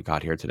how we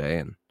got here today.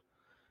 And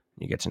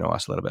you get to know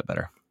us a little bit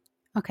better.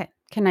 Okay.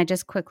 Can I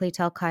just quickly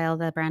tell Kyle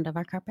the brand of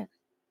our carpet?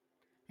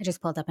 I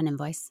just pulled up an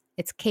invoice.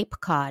 It's Cape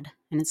Cod,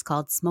 and it's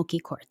called Smoky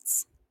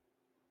Quartz.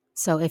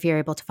 So if you're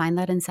able to find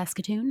that in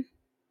Saskatoon,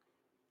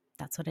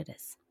 that's what it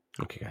is.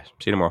 Okay, guys.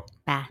 See you tomorrow.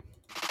 Bye.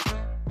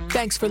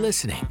 Thanks for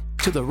listening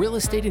to the Real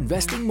Estate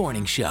Investing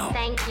Morning Show.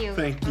 Thank you.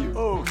 Thank you.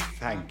 Oh,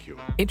 thank you.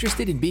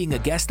 Interested in being a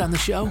guest on the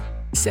show?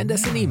 Send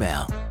us an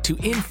email to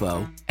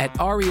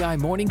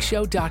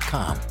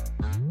info@reimorningshow.com.